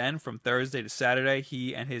manga. Then, from Thursday to Saturday,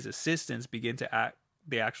 he and his assistants begin to act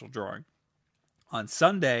the actual drawing. On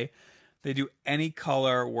Sunday, they do any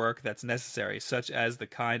color work that's necessary, such as the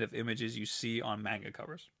kind of images you see on manga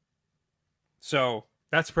covers. So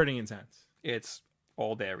That's pretty intense. it's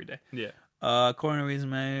all day, every day. Yeah. According to Reason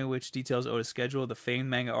Manga, which details Oda's schedule, the famed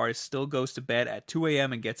manga artist still goes to bed at 2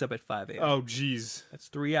 a.m. and gets up at 5 a.m. Oh, jeez. That's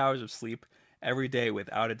 3 hours of sleep every day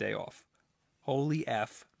without a day off. Holy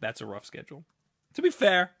F, that's a rough schedule. To be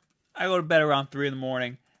fair, I go to bed around 3 in the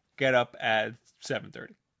morning, get up at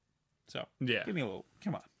 7:30. So Yeah. give me a little.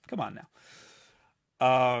 Come on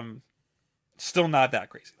now. Still not that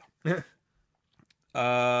crazy though.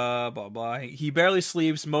 Blah blah. He barely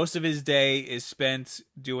sleeps. Most of his day is spent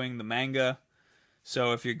doing the manga.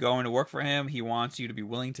 So if you're going to work for him, he wants you to be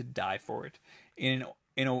willing to die for it. In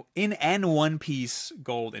an One Piece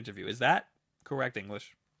Gold interview, is that correct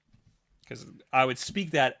English? Because I would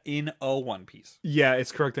speak that in a One Piece. Yeah,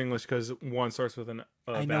 it's correct English because one starts with an.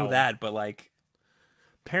 I know vowel. that, but like,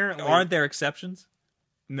 Apparently, aren't there exceptions?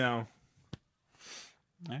 no.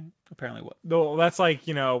 Apparently, what? Though that's like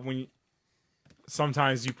when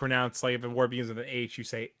sometimes you pronounce like if a word begins with an H, you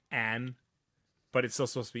say an, but it's still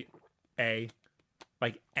supposed to be a,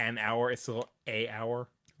 like an hour. It's still a hour.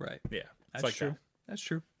 Right. Yeah, That's like true. that. That's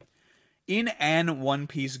true. In an One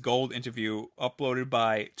Piece Gold interview uploaded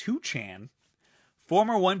by 2chan,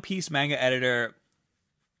 former One Piece manga editor,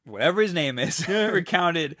 whatever his name is,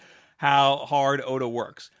 recounted how hard Oda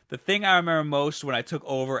works. The thing I remember most when I took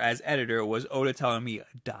over as editor was Oda telling me,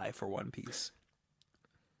 die for One Piece.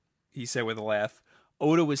 He said with a laugh,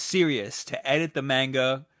 Oda was serious. To edit the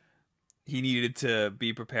manga, he needed to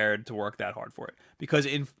be prepared to work that hard for it. Because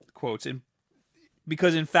in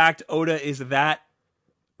fact, Oda is that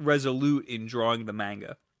resolute in drawing the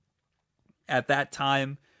manga. At that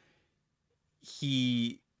time,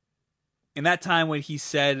 when he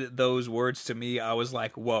said those words to me, I was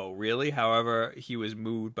like, whoa, really? However, he was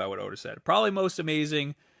moved by what Oda said. Probably most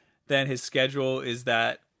amazing than his schedule is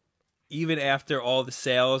that even after all the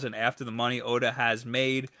sales and after the money Oda has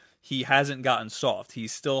made, he hasn't gotten soft.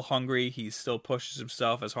 He's still hungry. He still pushes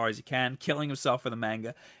himself as hard as he can, killing himself for the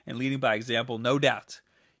manga and leading by example. No doubt,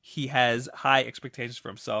 he has high expectations for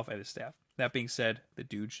himself and his staff. That being said, the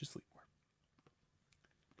dude should sleep more.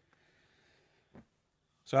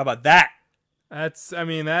 So how about that? That is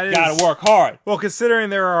Gotta work hard. Well, considering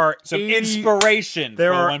there are Some inspiration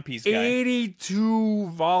there for are a One Piece guy. 82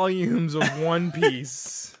 volumes of One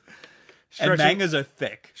Piece, And mangas are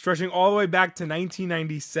thick. stretching all the way back to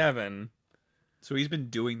 1997. So he's been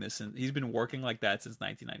doing this, and he's been working like that since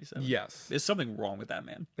 1997. Yes, There's something wrong with that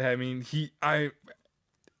man. I mean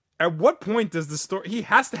At what point does the story? He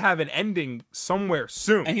has to have an ending somewhere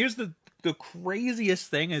soon. And here's the craziest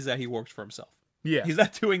thing is that he works for himself. Yeah, He's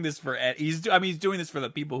not doing this for he's doing this for the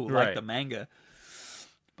people who like Right. the manga.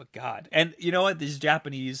 But God, and you know what? These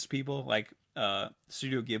Japanese people like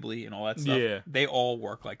Studio Ghibli and all that stuff. Yeah. They all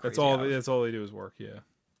work like crazy. that's all. hours. That's all they do is work. Yeah.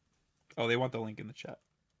 Oh, they want the link in the chat.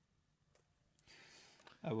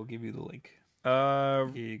 I will give you the link. Here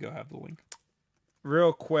you go. Have the link.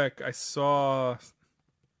 Real quick, I saw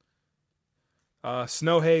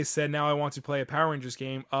Snow Haze said, "Now I want to play a Power Rangers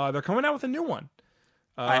game." They're coming out with a new one.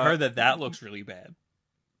 I heard that looks really bad.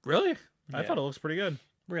 Really? I Yeah. thought it looks pretty good.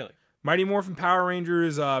 Really? Mighty Morphin Power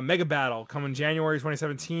Rangers Mega Battle coming January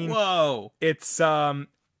 2017. Whoa! It's kind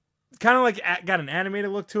of like got an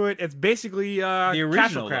animated look to it. It's basically The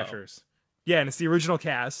original, Castle Crashers. Yeah, and it's the original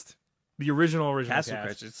cast. The original Castle cast.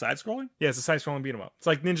 Crash. It's side scrolling. Yeah, it's a side-scrolling beat 'em up. It's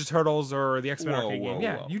like Ninja Turtles or the X-Men arcade game.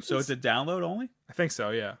 Yeah, So it's a download only. I think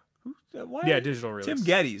so. Yeah. Why? Yeah, digital release. Tim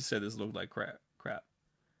Geddes said this looked like crap.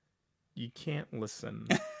 You can't listen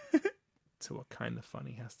to what Kind of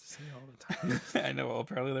Funny has to say all the time. I know. Well,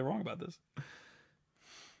 apparently they're wrong about this.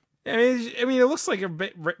 I mean, it looks like a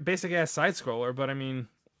basic ass side scroller, but I mean,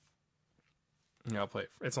 I'll play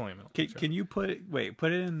it. It's only a minute. Can you put it? Wait,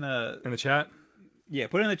 put it in the chat? Yeah,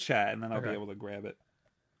 put it in the chat, and then I'll be Okay. able to grab it.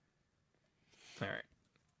 All right.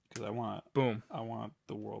 Because Boom. I want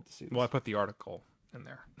the world to see this. Well, I put the article in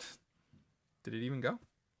there. Did it even go?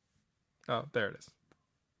 Oh, there it is.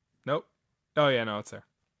 Nope. Oh, yeah, no, it's there.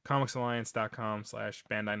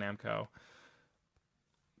 ComicsAlliance.com/Bandai Namco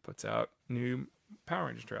puts out new Power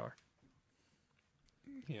Rangers trailer.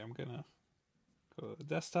 Yeah, I'm gonna go to the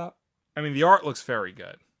desktop. I mean, the art looks very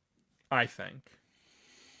good, I think.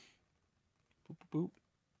 Boop, boop, boop.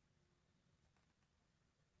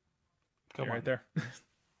 Come on. Right there.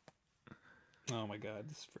 Oh my god,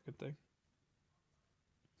 this freaking thing.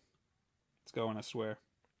 It's going, I swear.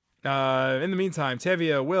 In the meantime,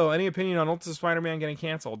 Tevia, Will, any opinion on Ultimate Spider-Man getting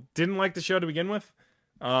canceled? Didn't like the show to begin with,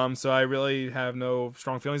 so I really have no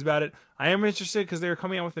strong feelings about it. I am interested because they're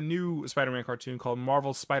coming out with a new Spider-Man cartoon called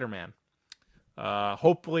Marvel's Spider-Man.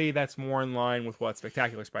 Hopefully that's more in line with what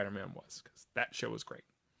Spectacular Spider-Man was, because that show was great.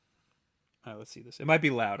 All right, let's see this. It might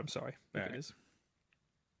be loud. I'm sorry. If Alright. it is.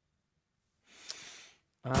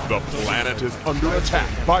 The planet is under attack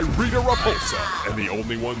by Rita Repulsa, and the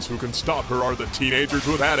only ones who can stop her are the teenagers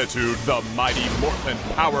with attitude, the Mighty Morphin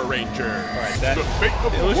Power Rangers. that- The fate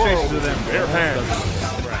of the illustrations world of is them in their hands.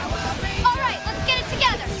 All right, let's get it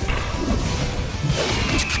together.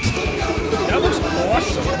 That looks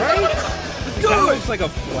awesome, right? That looks like a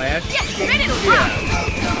Flash.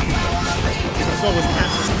 So was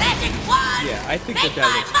Captain. Magic wand! Yeah, I think Make that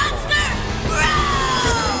my looks cool. monster grow!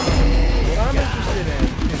 What I'm interested in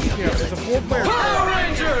is, it's a 4-player Power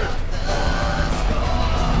Rangers!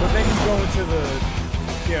 but then you go into the,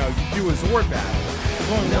 you do a Zord battle. There's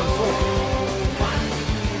only one Zord.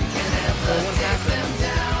 So what happens?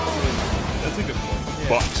 That's a good point.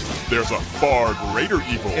 But there's a far greater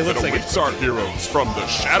evil It that looks like awaits our heroes from the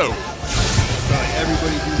shadows.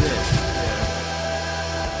 Everybody do this.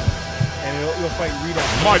 And you'll fight Rita.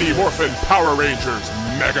 Mighty Morphin Power Rangers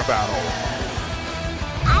Mega Battle.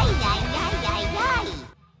 Ay, ay, ay,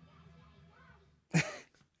 ay, ay.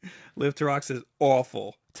 Live to Rock says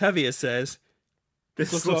awful. Tevia says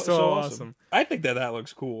This looks so awesome. I think that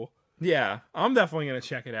looks cool. Yeah, I'm definitely gonna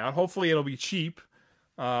check it out. Hopefully, it'll be cheap.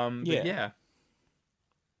 But yeah.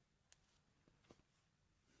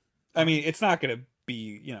 I mean, it's not gonna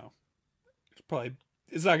be,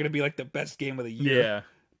 it's not gonna be like the best game of the year. Yeah.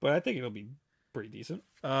 But I think it'll be pretty decent.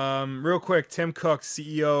 Real quick, Tim Cook,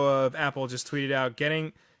 CEO of Apple, just tweeted out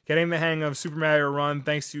getting the hang of Super Mario Run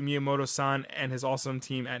thanks to Miyamoto-san and his awesome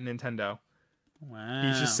team at Nintendo. Wow.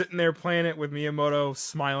 He's just sitting there playing it with Miyamoto,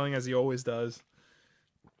 smiling as he always does.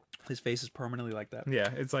 His face is permanently like that. Yeah,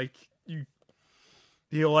 it's like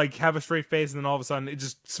he'll like have a straight face and then all of a sudden it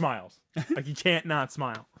just smiles. Like he can't not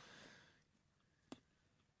smile.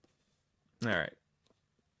 All right.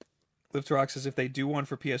 Live to Rock says if they do one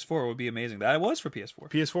for PS4, it would be amazing. That was for PS4.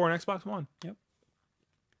 PS4 and Xbox One. Yep.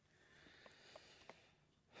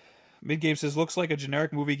 Midgame says looks like a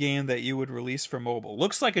generic movie game that you would release for mobile.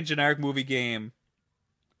 Looks like a generic movie game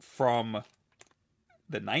from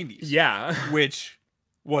the 90s. Yeah. Which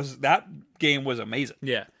that game was amazing.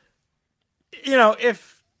 Yeah.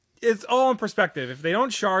 If it's all in perspective, if they don't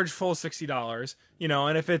charge full $60,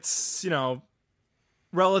 and if it's,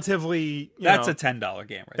 relatively, That's a $10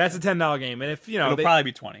 game, right? That's a $10 game, and if it'll probably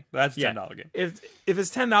be $20. But that's a $10 game, If it's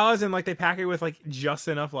 $10 and like they pack it with like just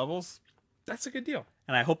enough levels, that's a good deal.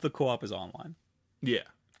 and I hope the co-op is online Yeah,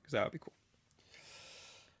 because that would be cool.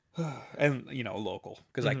 And local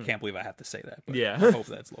because I can't believe I have to say that. But Yeah. I hope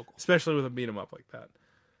that's local. especially with a beat 'em up like that.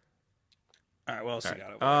 All right, what else you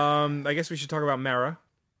got? Over I guess we should talk about Mara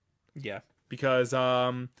there? Yeah, because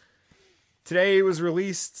today it was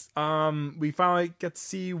released. We finally get to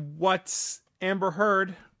see what Amber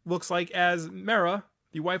Heard looks like as Mara,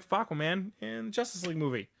 the wife of Aquaman in the Justice League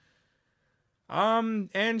movie.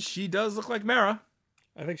 And she does look like Mara.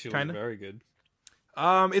 I think she looks Kinda. very good.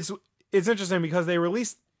 It's interesting because they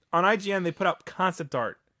released on IGN. They put up concept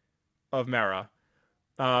art of Mara,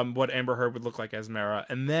 what Amber Heard would look like as Mara,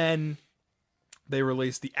 and then they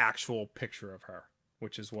released the actual picture of her,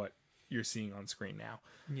 which is what you're seeing on screen now.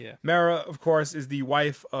 Yeah, Mara, of course, is the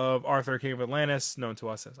wife of Arthur, King of Atlantis, known to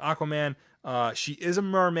us as Aquaman. She is a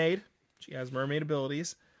mermaid. She has mermaid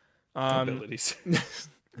abilities. abilities.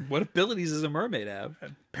 What abilities does a mermaid have?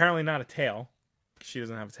 Apparently not a tail. She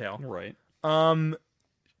doesn't have a tail. Right.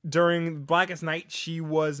 During Blackest Night, she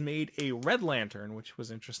was made a Red Lantern, which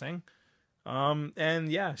was interesting.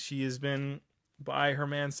 And yeah, she has been by her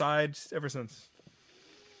man's side ever since.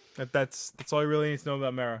 That's all you really need to know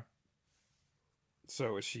about Mara.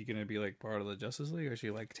 So is she gonna be like part of the Justice League, or is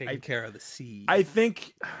she like taking care of the sea? I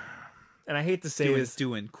think, and I hate to say this,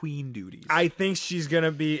 doing queen duties. I think she's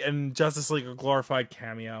gonna be in Justice League, a glorified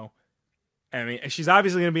cameo. I mean, she's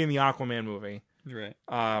obviously gonna be in the Aquaman movie. Right.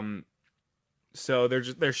 So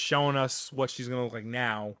they're showing us what she's gonna look like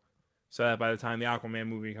now, so that by the time the Aquaman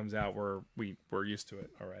movie comes out, we're used to it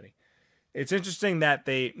already. It's interesting that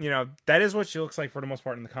they, that is what she looks like for the most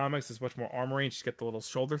part in the comics. It's much more armory, and she's got the little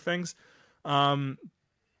shoulder things. And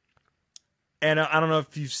I don't know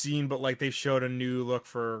if you've seen, but like they showed a new look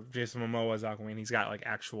for Jason Momoa as Aquaman. He's got like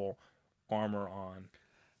actual armor on.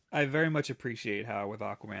 I very much appreciate how with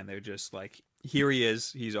Aquaman they're just like, here he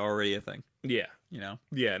is, he's already a thing. Yeah.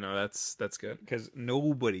 Yeah, No, that's good. because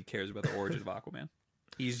nobody cares about the origin of Aquaman.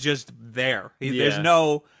 He's just there. Yeah.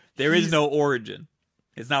 There is no origin.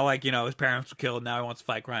 It's not like his parents were killed. Now he wants to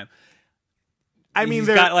fight crime. I mean, he's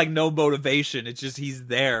they're got like no motivation. It's just he's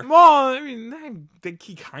there. well. I mean, I think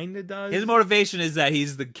he kind of does. His motivation is that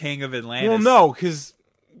he's the king of Atlantis. Well, no, because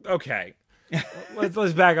okay,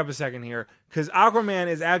 let's back up a second here, because Aquaman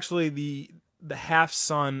is actually the half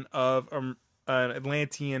son of an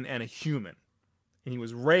Atlantean and a human, and he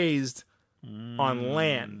was raised on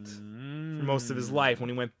land for most of his life. When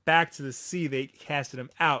he went back to the sea, they casted him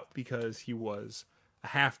out because he was a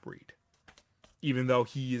half breed, even though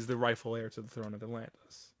he is the rightful heir to the throne of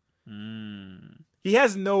Atlantis. He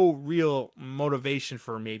has no real motivation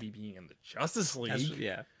for maybe being in the Justice League.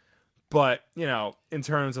 Yeah. But, you know, in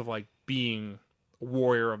terms of like being a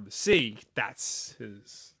warrior of the sea, that's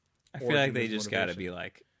his. I feel like origin, they his just got to motivation. be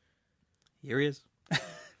like, here he is.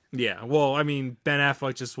 Yeah, well, I mean, Ben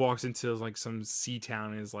Affleck just walks into like some sea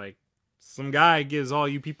town and is like, some guy gives all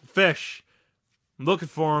you people fish. I'm looking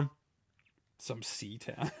for him. Some sea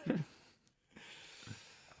town.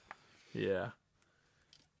 Yeah.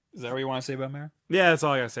 Is that what you want to say about Mara? Yeah, that's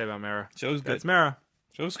all I gotta say about Mara. Show's good. That's Mara.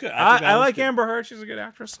 Show's good. I like Amber Heard. She's a good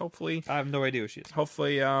actress. Hopefully, I have no idea who she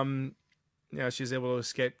is. she's able to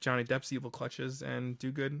escape Johnny Depp's evil clutches and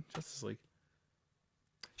do good in Justice League.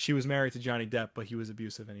 She was married to Johnny Depp, but he was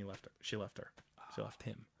abusive and he left her. She left her. She left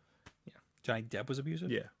him. Johnny Depp was abusive?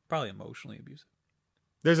 Yeah. Probably emotionally abusive.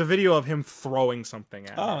 There's a video of him throwing something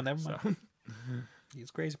at her. Oh, never mind. He's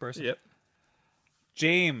a crazy person. Yep.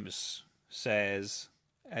 James says,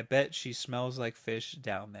 I bet she smells like fish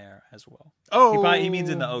down there as well. Oh, He means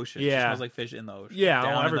in the ocean. She Yeah. smells like fish in the ocean. Yeah,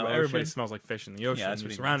 Down well, in the everybody ocean. smells like fish in the ocean. Yeah, that's You're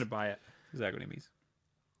what he surrounded by it. Exactly what he means.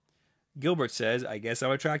 Gilbert says, I guess I'm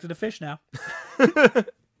attracted to fish now.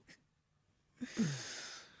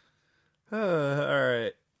 All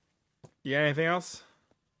right. You got anything else?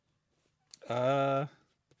 I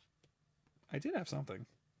did have something.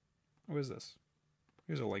 What is this?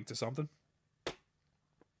 Here's a link to something.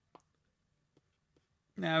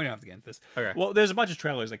 No, we don't have to get into this. Okay. Well, there's a bunch of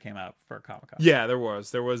trailers that came out for Comic-Con. Yeah, there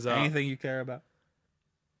was. There was. Anything you care about?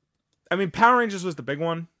 I mean, Power Rangers was the big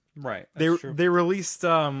one. Right. They That's true. they released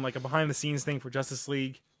like a behind the scenes thing for Justice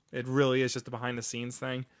League. It really is just a behind the scenes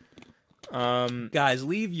thing. Guys,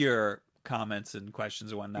 leave your comments and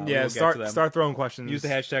questions and whatnot. Yeah, We'll get to them. start throwing questions. Use the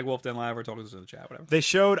hashtag WolfDenLive or talk to us in the chat, whatever. They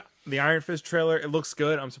showed the Iron Fist trailer. It looks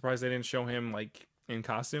good. I'm surprised they didn't show him like in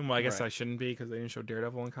costume. Well, I guess Right. I shouldn't be because they didn't show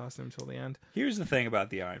Daredevil in costume until the end. Here's the thing about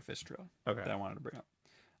the Iron Fist trailer Okay. that I wanted to bring up.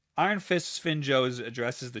 Iron Fist's Finn Jones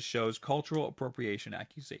addresses the show's cultural appropriation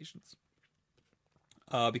accusations.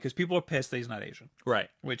 Because people are pissed that he's not Asian, Right.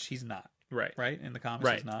 which he's not, Right. right? In the comics,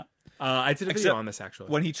 Right. he's not. I did a video Except on this actually.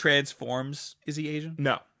 When he transforms, is he Asian?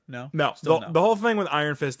 No. No? No. Still The, no. the whole thing with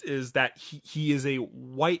Iron Fist is that he is a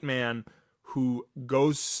white man who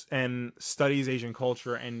goes and studies Asian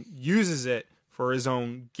culture and uses it for his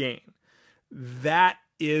own gain. That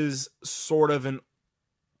is sort of an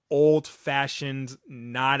old-fashioned,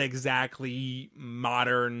 not exactly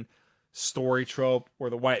modern story trope where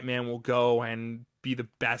the white man will go and be the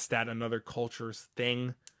best at another culture's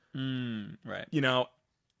thing. Right. You know,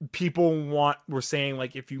 people were saying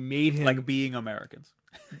like if you made him Like being Americans.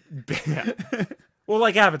 Yeah. Well,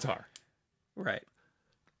 like Avatar. Right.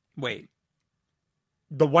 Wait.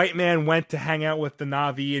 The white man went to hang out with the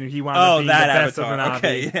Na'vi and he wound up being the best of the Na'vi.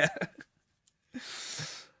 Okay, yeah.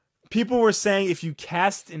 People were saying if you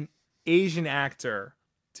cast an Asian actor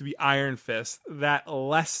to be Iron Fist, that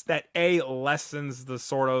lessens the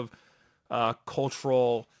sort of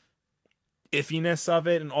cultural iffiness of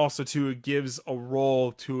it, and also too it gives a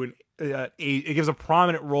role to it gives a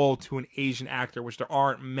prominent role to an Asian actor, which there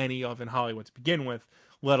aren't many of in Hollywood to begin with,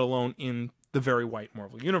 let alone in the very white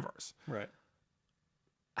Marvel universe. Right.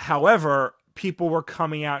 However, people were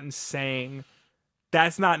coming out and saying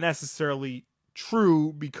that's not necessarily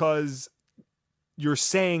true because you're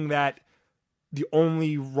saying that the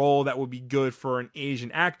only role that would be good for an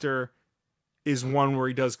Asian actor is one where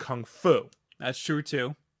he does kung fu, That's true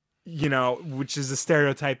too. you know, which is a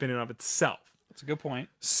stereotype in and of itself. That's a good point.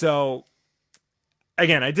 So,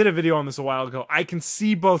 again, I did a video on this a while ago. I can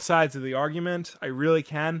see both sides of the argument. I really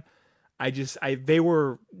can. They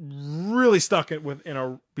were really stuck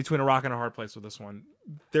between a rock and a hard place with this one.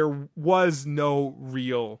 There was no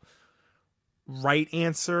real right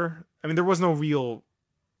answer. I mean, there was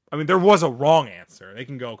a wrong answer. They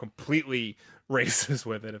can go completely racist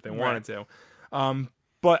with it if they wanted to.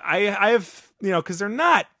 But I have, because they're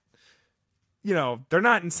not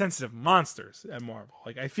insensitive monsters at Marvel.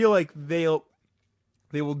 Like, I feel like they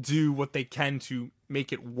will do what they can to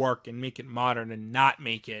make it work and make it modern and not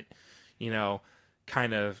make it,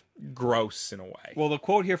 kind of gross in a way. Well, the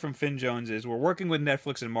quote here from Finn Jones is, "We're working with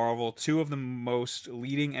Netflix and Marvel, two of the most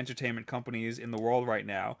leading entertainment companies in the world right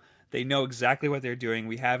now. They know exactly what they're doing.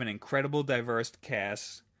 We have an incredible diverse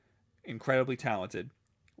cast, incredibly talented.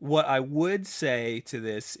 What I would say to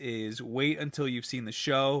this is wait until you've seen the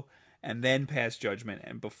show and then pass judgment.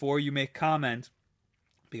 And before you make comment,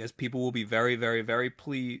 because people will be very, very, very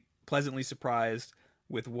pleasantly surprised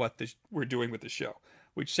with what we're doing with the show."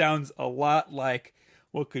 Which sounds a lot like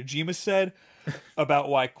what Kojima said about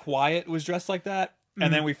why Quiet was dressed like that.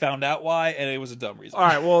 And then we found out why, and it was a dumb reason. All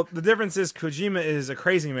right, well, the difference is Kojima is a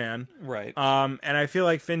crazy man. Right. And I feel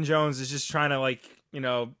like Finn Jones is just trying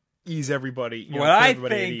to, ease everybody. What I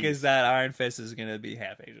think is that Iron Fist is going to be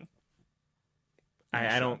half Asian.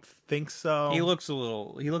 I don't think so. He looks like a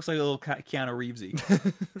little Keanu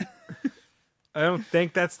Reevesy. I don't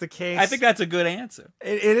think that's the case. I think that's a good answer.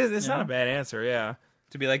 it is. It's not a bad answer. Yeah.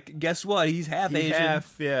 To be like, guess what? He's half Asian.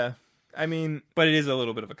 Yeah. I mean, But it is a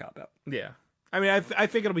little bit of a cop out. yeah. I mean, I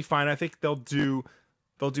think it'll be fine. I think they'll do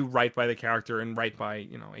right by the character and right by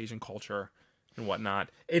Asian culture and whatnot.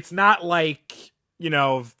 It's not like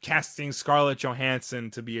casting Scarlett Johansson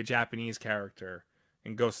to be a Japanese character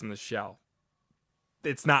in Ghost in the Shell.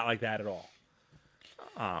 It's not like that at all.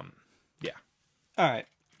 Yeah. All right.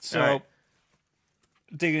 So, All right.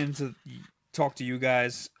 digging into talk to you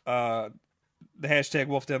guys. The hashtag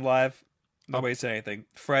WolfDen Live. Nobody said anything.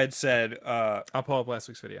 Fred said. I'll pull up last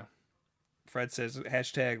week's video. Fred says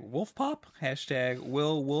hashtag Wolf Pop. Hashtag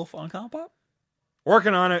Will Wolf on Comp Pop.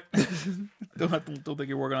 Working on it. Don't think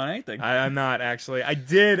you're working on anything. I'm not actually. I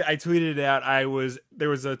tweeted it out. There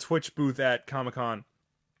was a Twitch booth at Comic-Con,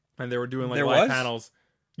 and they were doing live panels.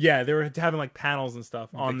 Yeah, they were having panels and stuff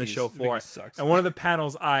on the show floor. And one of the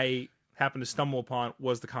panels I happened to stumble upon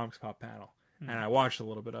was the Comics Pop panel, and I watched a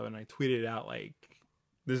little bit of it. And I tweeted it out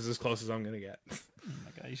 "This is as close as I'm gonna get." Oh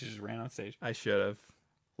my god, you should just ran on stage. I should have.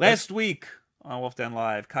 Last week on Wolf Den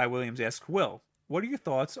Live, Kai Williams asked Will, "What are your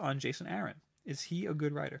thoughts on Jason Aaron? Is he a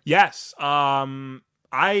good writer?" Yes.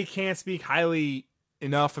 I can't speak highly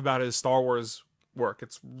enough about his Star Wars work.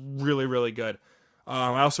 It's really, really good.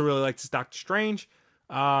 I also really liked his Doctor Strange.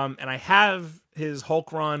 And I have his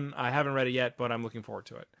Hulk run. I haven't read it yet, but I'm looking forward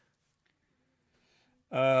to it.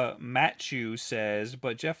 Matt Chu says,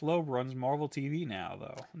 but Jeff Loeb runs Marvel TV now,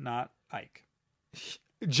 though, not Ike.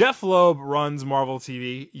 Jeff Loeb runs Marvel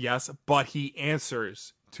TV, yes, but he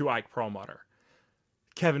answers to Ike Perlmutter.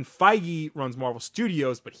 Kevin Feige runs Marvel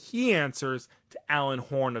Studios, but he answers to Alan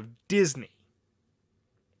Horn of Disney.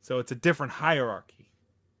 So it's a different hierarchy.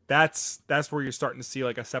 That's where you're starting to see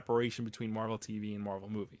a separation between Marvel TV and Marvel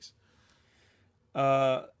movies.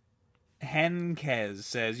 Henkez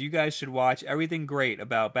says, you guys should watch Everything Great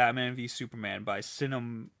About Batman v Superman by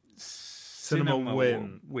Cinema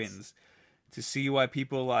Wins to see why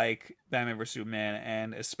people like Batman vs Superman,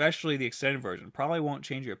 and especially the extended version. Probably won't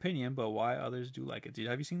change your opinion, but why others do like it.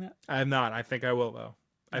 Have you seen that? I have not. I think I will, though.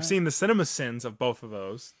 I've seen the cinema sins of both of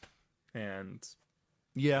those, and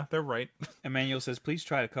yeah, they're right. Emmanuel says, please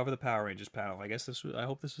try to cover the Power Rangers panel. I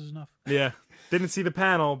hope this was enough. Yeah. Didn't see the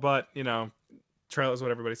panel, but, trailer is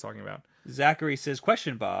what everybody's talking about. Zachary says,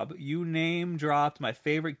 question, Bob. You name dropped my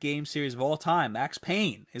favorite game series of all time, Max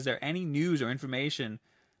Payne. Is there any news or information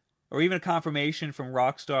or even a confirmation from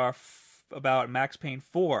Rockstar about Max Payne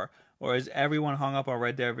 4? Or is everyone hung up on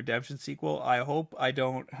Red Dead Redemption sequel? I hope I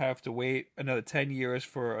don't have to wait another 10 years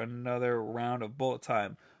for another round of bullet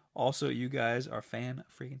time. Also, you guys are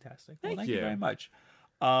fan-freaking-tastic. Well, thank you very much.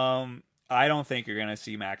 I don't think you're going to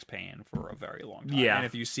see Max Payne for a very long time. Yeah. And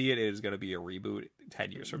if you see it, it is going to be a reboot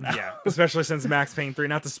 10 years from now. Yeah, especially since Max Payne 3,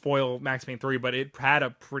 not to spoil Max Payne 3, but it had a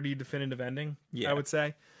pretty definitive ending, I would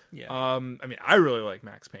say. Yeah. I really like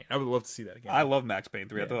Max Payne. I would love to see that again. I love Max Payne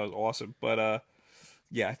 3. I thought it was awesome. But, I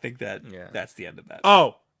think that's the end of that.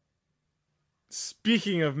 Oh,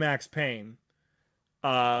 speaking of Max Payne,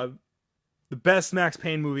 the best Max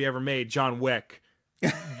Payne movie ever made, John Wick.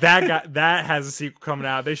 that has a sequel coming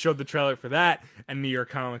out. They showed the trailer for that at New York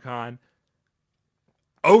Comic Con.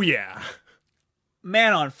 Oh yeah,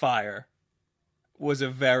 Man on Fire was a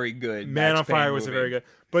very good. Man Max on Fire Payne was movie. a very good.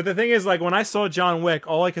 But the thing is, when I saw John Wick,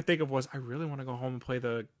 all I could think of was, I really want to go home and play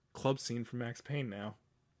the club scene from Max Payne now.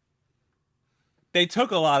 They took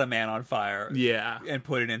a lot of Man on Fire, and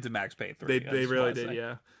put it into Max Payne 3. They really did,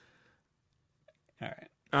 yeah. All right.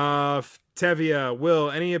 Tevia, Will,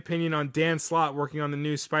 any opinion on Dan Slott working on the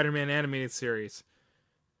new Spider-Man animated series?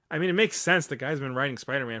 I mean, it makes sense. The guy's been writing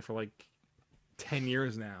Spider-Man for 10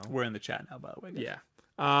 years now. We're in the chat now, by the way. Yeah.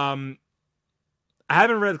 I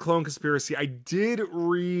haven't read Clone Conspiracy. I did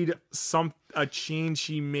read a change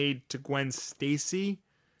he made to Gwen Stacy.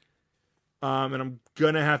 And I'm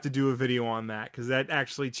gonna have to do a video on that because that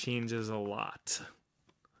actually changes a lot.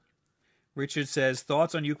 Richard says,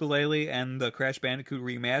 thoughts on Yooka-Laylee and the Crash Bandicoot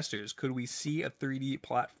remasters? Could we see a 3D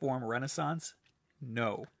platform renaissance?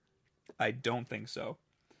 No, I don't think so,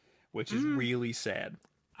 which is really sad.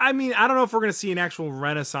 I mean, I don't know if we're going to see an actual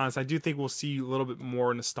renaissance. I do think we'll see a little bit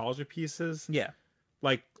more nostalgia pieces. Yeah.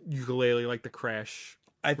 Like Yooka-Laylee, like the Crash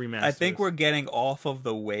remasters. I think we're getting off of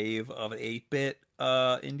the wave of 8-bit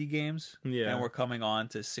indie games. Yeah. And we're coming on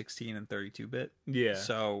to 16 and 32-bit. Yeah.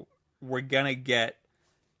 So we're going to get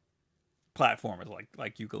platformers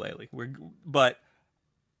like Yooka-Laylee. But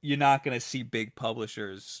you're not going to see big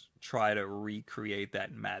publishers try to recreate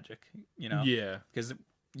that magic, Yeah. Because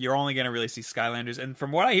you're only going to really see Skylanders. And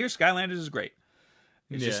from what I hear, Skylanders is great.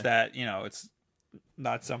 It's Yeah. just that, it's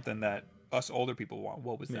not something that us older people want.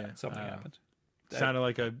 What was that? Yeah, Something happened. Sounded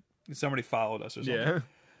like a Somebody followed us or something.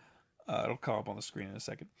 yeah. It'll come up on the screen in a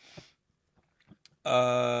second.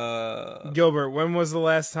 Gilbert, when was the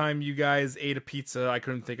last time you guys ate a pizza? I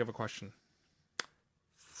couldn't think of a question.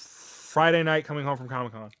 Friday night coming home from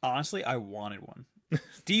Comic-Con. Honestly, I wanted one.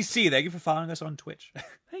 DC, thank you for following us on Twitch.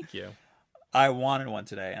 Thank you. I wanted one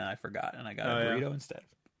today and I forgot, and I got a Oh, yeah. burrito instead.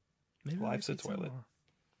 Maybe Life's a pizza toilet. tomorrow.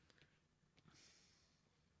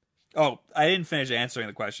 Oh, I didn't finish answering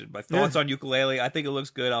the question. My thoughts on Ukulele. I think it looks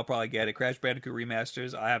good. I'll probably get it. Crash Bandicoot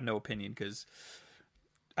remasters. I have no opinion because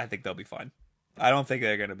I think they'll be fine. I don't think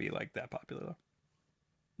they're gonna be like that popular though.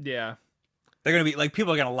 Yeah. They're gonna be like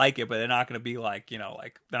people are gonna like it, but they're not gonna be like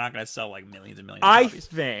like they're not gonna sell like millions and millions. I of copies.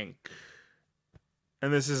 think,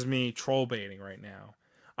 and this is me troll baiting right now,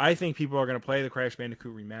 I think people are going to play the Crash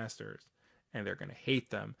Bandicoot remasters and they're going to hate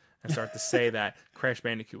them and start to say that Crash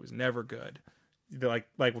Bandicoot was never good. They're like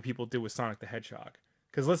what people did with Sonic the Hedgehog.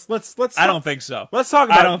 Because let's I don't think so. let's talk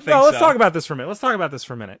about I don't think let's so. talk about this for a minute. Let's talk about this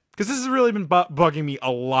for a minute because this has really been bugging me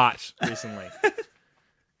a lot recently.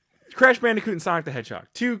 Crash Bandicoot and Sonic the Hedgehog,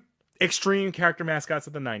 two extreme character mascots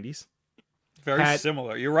of the 90s. Very had-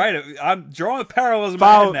 similar. You're right. I'm drawing the parallels in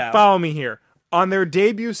my head now. Follow me here. On their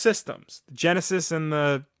debut systems, the Genesis and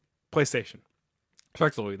the PlayStation,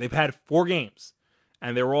 respectively, they've had 4 games,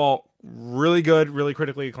 and they were all really good, really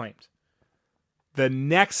critically acclaimed. The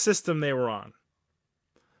next system they were on,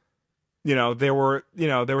 they were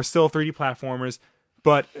still 3D platformers,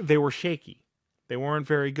 but they were shaky. They weren't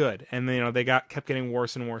very good, and they kept getting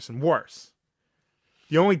worse and worse and worse.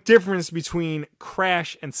 The only difference between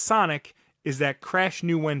Crash and Sonic is that Crash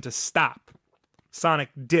knew when to stop. Sonic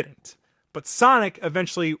didn't. But Sonic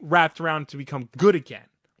eventually wrapped around to become good again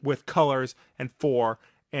with Colors and 4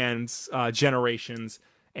 and Generations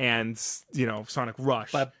and Sonic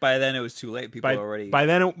Rush. But by then it was too late. People already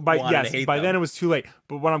then wanted to hate them. it was too late.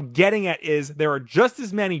 But what I'm getting at is there are just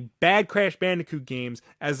as many bad Crash Bandicoot games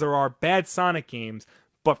as there are bad Sonic games.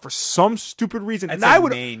 But for some stupid reason, That's and a I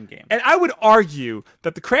would main game. and I would argue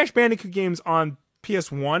that the Crash Bandicoot games on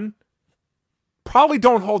PS1 probably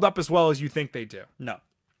don't hold up as well as you think they do. No.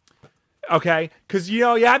 Okay? Because, you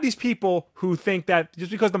have these people who think that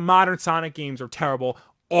just because the modern Sonic games are terrible,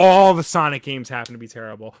 all the Sonic games happen to be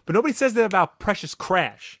terrible. But nobody says that about Precious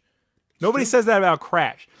Crash. Nobody says that about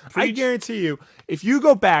Crash. I guarantee you, if you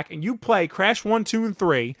go back and you play Crash 1, 2, and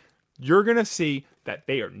 3, you're going to see that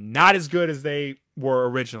they are not as good as they were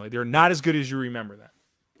originally. They're not as good as you remember them.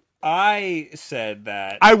 I said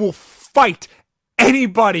that. I will fight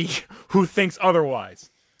anybody who thinks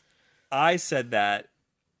otherwise. I said that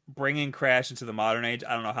bringing Crash into the modern age,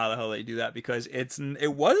 I don't know how the hell they do that because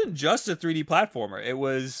it wasn't just a 3D platformer. It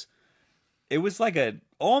was like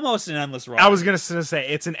almost an endless run. I was going to say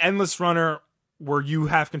it's an endless runner where you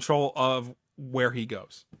have control of where he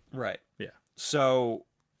goes. Right. Yeah. So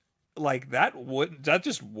like that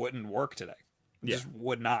just wouldn't work today. Yeah. Just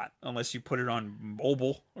would not unless you put it on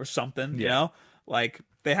mobile or something, Yeah. Like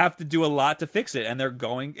they have to do a lot to fix it, and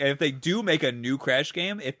if they do make a new Crash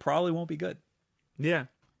game, it probably won't be good. Yeah.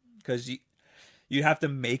 Because you have to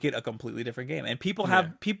make it a completely different game, and people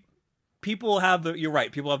have people have you're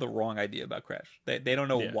right. People have the wrong idea about Crash. They don't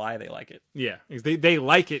know why they like it. Yeah. They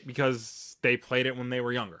like it because they played it when they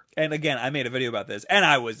were younger. And again, I made a video about this, and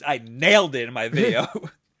I nailed it in my video.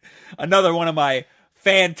 Another one of my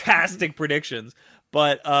fantastic predictions,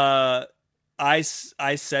 but I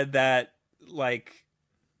said that like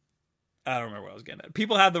I don't remember what I was getting at.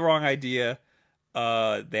 People had the wrong idea. They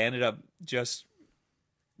ended up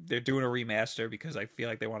they're doing a remaster because I feel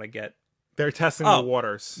like they want to get. They're testing the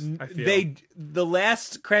waters. I feel. The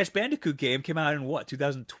last Crash Bandicoot game came out in what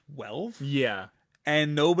 2012, Yeah.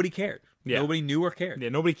 and nobody cared. Yeah. Nobody knew or cared. Yeah.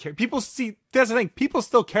 Nobody cares. That's the thing. People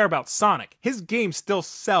still care about Sonic. His games still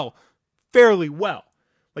sell fairly well.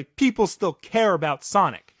 Like people still care about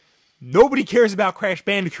Sonic. Nobody cares about Crash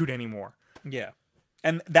Bandicoot anymore. Yeah.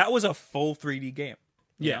 And that was a full 3D game.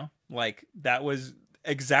 You Yeah. know? Like, that was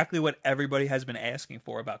exactly what everybody has been asking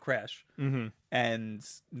for about Crash. Mm-hmm. And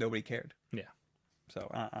nobody cared. Yeah. So,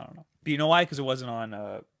 I don't know. But you know why? Because it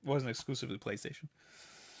wasn't exclusively PlayStation.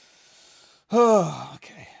 Oh,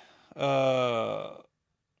 okay.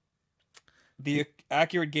 The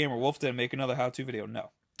Accurate Gamer, Wolfden, make another how-to video. No.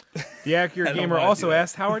 The I Accurate don't Gamer wanna also do that.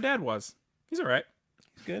 asked how our dad was. He's all right.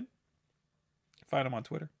 He's good. Find him on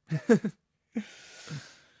Twitter.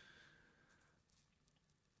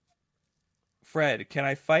 Fred, can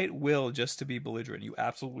I fight Will just to be belligerent? You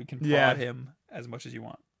absolutely can prod Yeah. him as much as you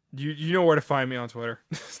want. You know where to find me on Twitter.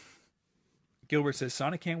 Gilbert says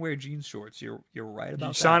Sonic can't wear jean shorts. You're right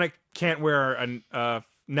about that. Sonic can't wear a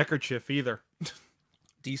neckerchief either.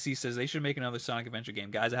 DC says they should make another Sonic Adventure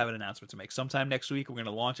game. Guys, I have an announcement to make. Sometime next week, we're going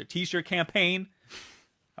to launch a t-shirt campaign.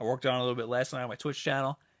 I worked on it a little bit last night on my Twitch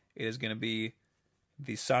channel. It is going to be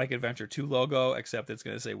the Sonic Adventure 2 logo, except it's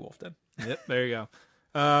going to say Wolfden. Yep, there you go.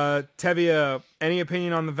 Tevia, any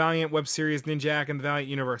opinion on the Valiant web series Ninjak and the Valiant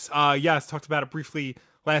universe? Yes, talked about it briefly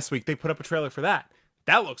last week. They put up a trailer for that.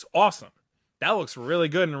 That looks awesome. That looks really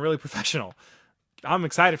good and really professional. I'm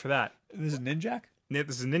excited for that. This is Ninjak?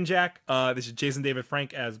 This is Ninjak. This is Jason David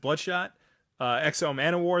Frank as Bloodshot. Exo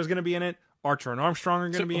Manowar is going to be in it. Archer and Armstrong are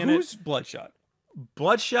going to be in it. Who's Bloodshot?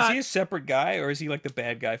 Bloodshot. Is he a separate guy, or is he like the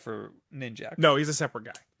bad guy for Ninjak? No, he's a separate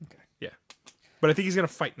guy. Okay. Yeah. But I think he's going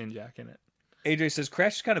to fight Ninjak in it. AJ says,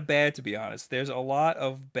 Crash is kind of bad, to be honest. There's a lot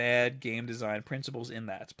of bad game design principles in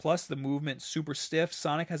that. Plus, the movement's super stiff.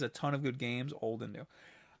 Sonic has a ton of good games, old and new.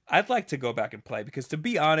 I'd like to go back and play, because to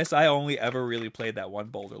be honest, I only ever really played that one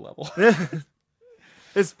boulder level.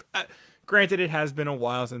 It's granted, it has been a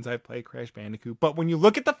while since I've played Crash Bandicoot, but when you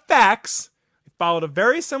look at the facts, it followed a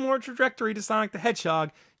very similar trajectory to Sonic the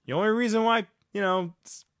Hedgehog. The only reason why,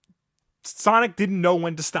 Sonic didn't know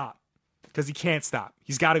when to stop, because he can't stop.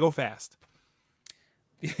 He's got to go fast.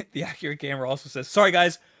 The accurate gamer also says, sorry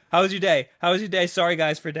guys, how was your day? How was your day? Sorry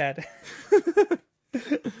guys for dad.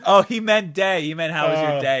 Oh, he meant day. He meant how was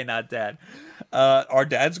your day, not dad. Our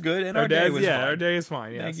dad's good and our day was fine. Our day is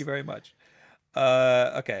fine, yes. Thank you very much.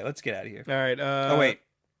 Okay, let's get out of here. All right. Oh, wait.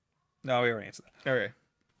 No, we already answered that. Okay.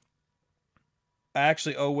 I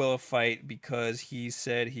actually owe Will a fight because he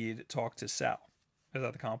said he'd talk to Sal. Is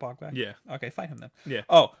that the comic book guy? Yeah. Okay, fight him then. Yeah.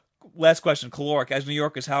 Oh, last question. Caloric, as New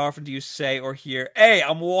Yorkers, how often do you say or hear, hey,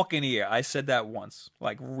 I'm walking here? I said that once.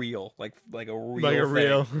 Like real. Like a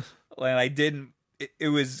real thing. And I didn't, it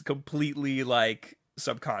was completely like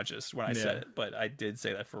subconscious when I said it, but I did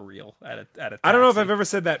say that for real at a taxi. I don't know if I've ever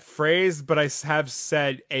said that phrase, but I have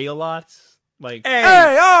said a lot. Like,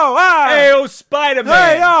 hey, oh, Spider-Man.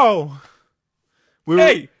 Hey, oh.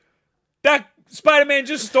 Hey, that Spider-Man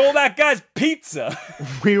just stole that guy's pizza.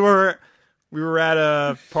 We were at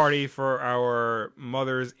a party for our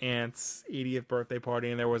mother's aunt's 80th birthday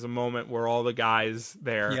party, and there was a moment where all the guys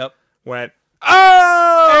there went,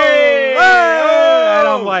 oh! Hey! Oh! And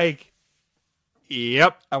I'm like,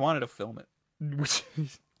 yep. I wanted to film it.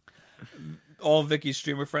 All Vicky's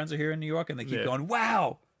streamer friends are here in New York, and they keep going,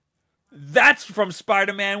 wow, that's from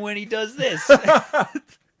Spider-Man when he does this.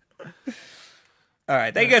 All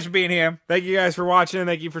right. Thank you guys for being here. Thank you guys for watching.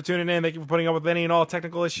 Thank you for tuning in. Thank you for putting up with any and all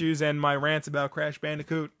technical issues and my rants about Crash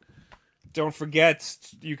Bandicoot. Don't forget,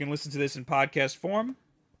 you can listen to this in podcast form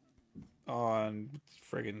on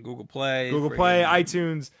friggin' Google Play.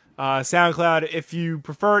 iTunes, SoundCloud. If you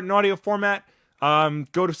prefer it in audio format,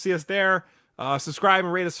 go to see us there. Subscribe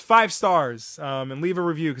and rate us 5 stars and leave a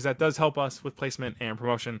review, because that does help us with placement and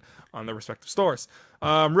promotion on the respective stores.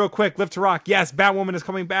 Real quick, Live to Rock. Yes, Batwoman is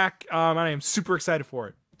coming back. And I am super excited for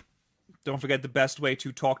it. Don't forget, the best way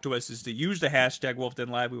to talk to us is to use the hashtag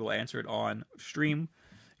WolfdenLive. We will answer it on stream.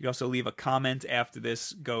 You can also leave a comment after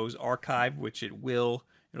this goes archived, which it will.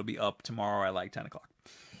 It'll be up tomorrow at like 10 o'clock.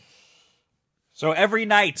 So every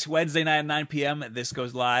night, Wednesday night at 9 p.m., this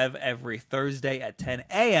goes live. Every Thursday at 10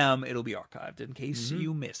 a.m., it'll be archived in case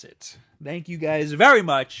you miss it. Thank you guys very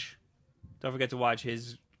much. Don't forget to watch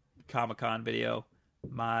his Comic-Con video,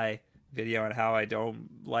 my video on how I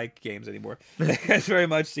don't like games anymore. Thank you guys very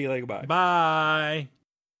much. See you later. Goodbye. Bye.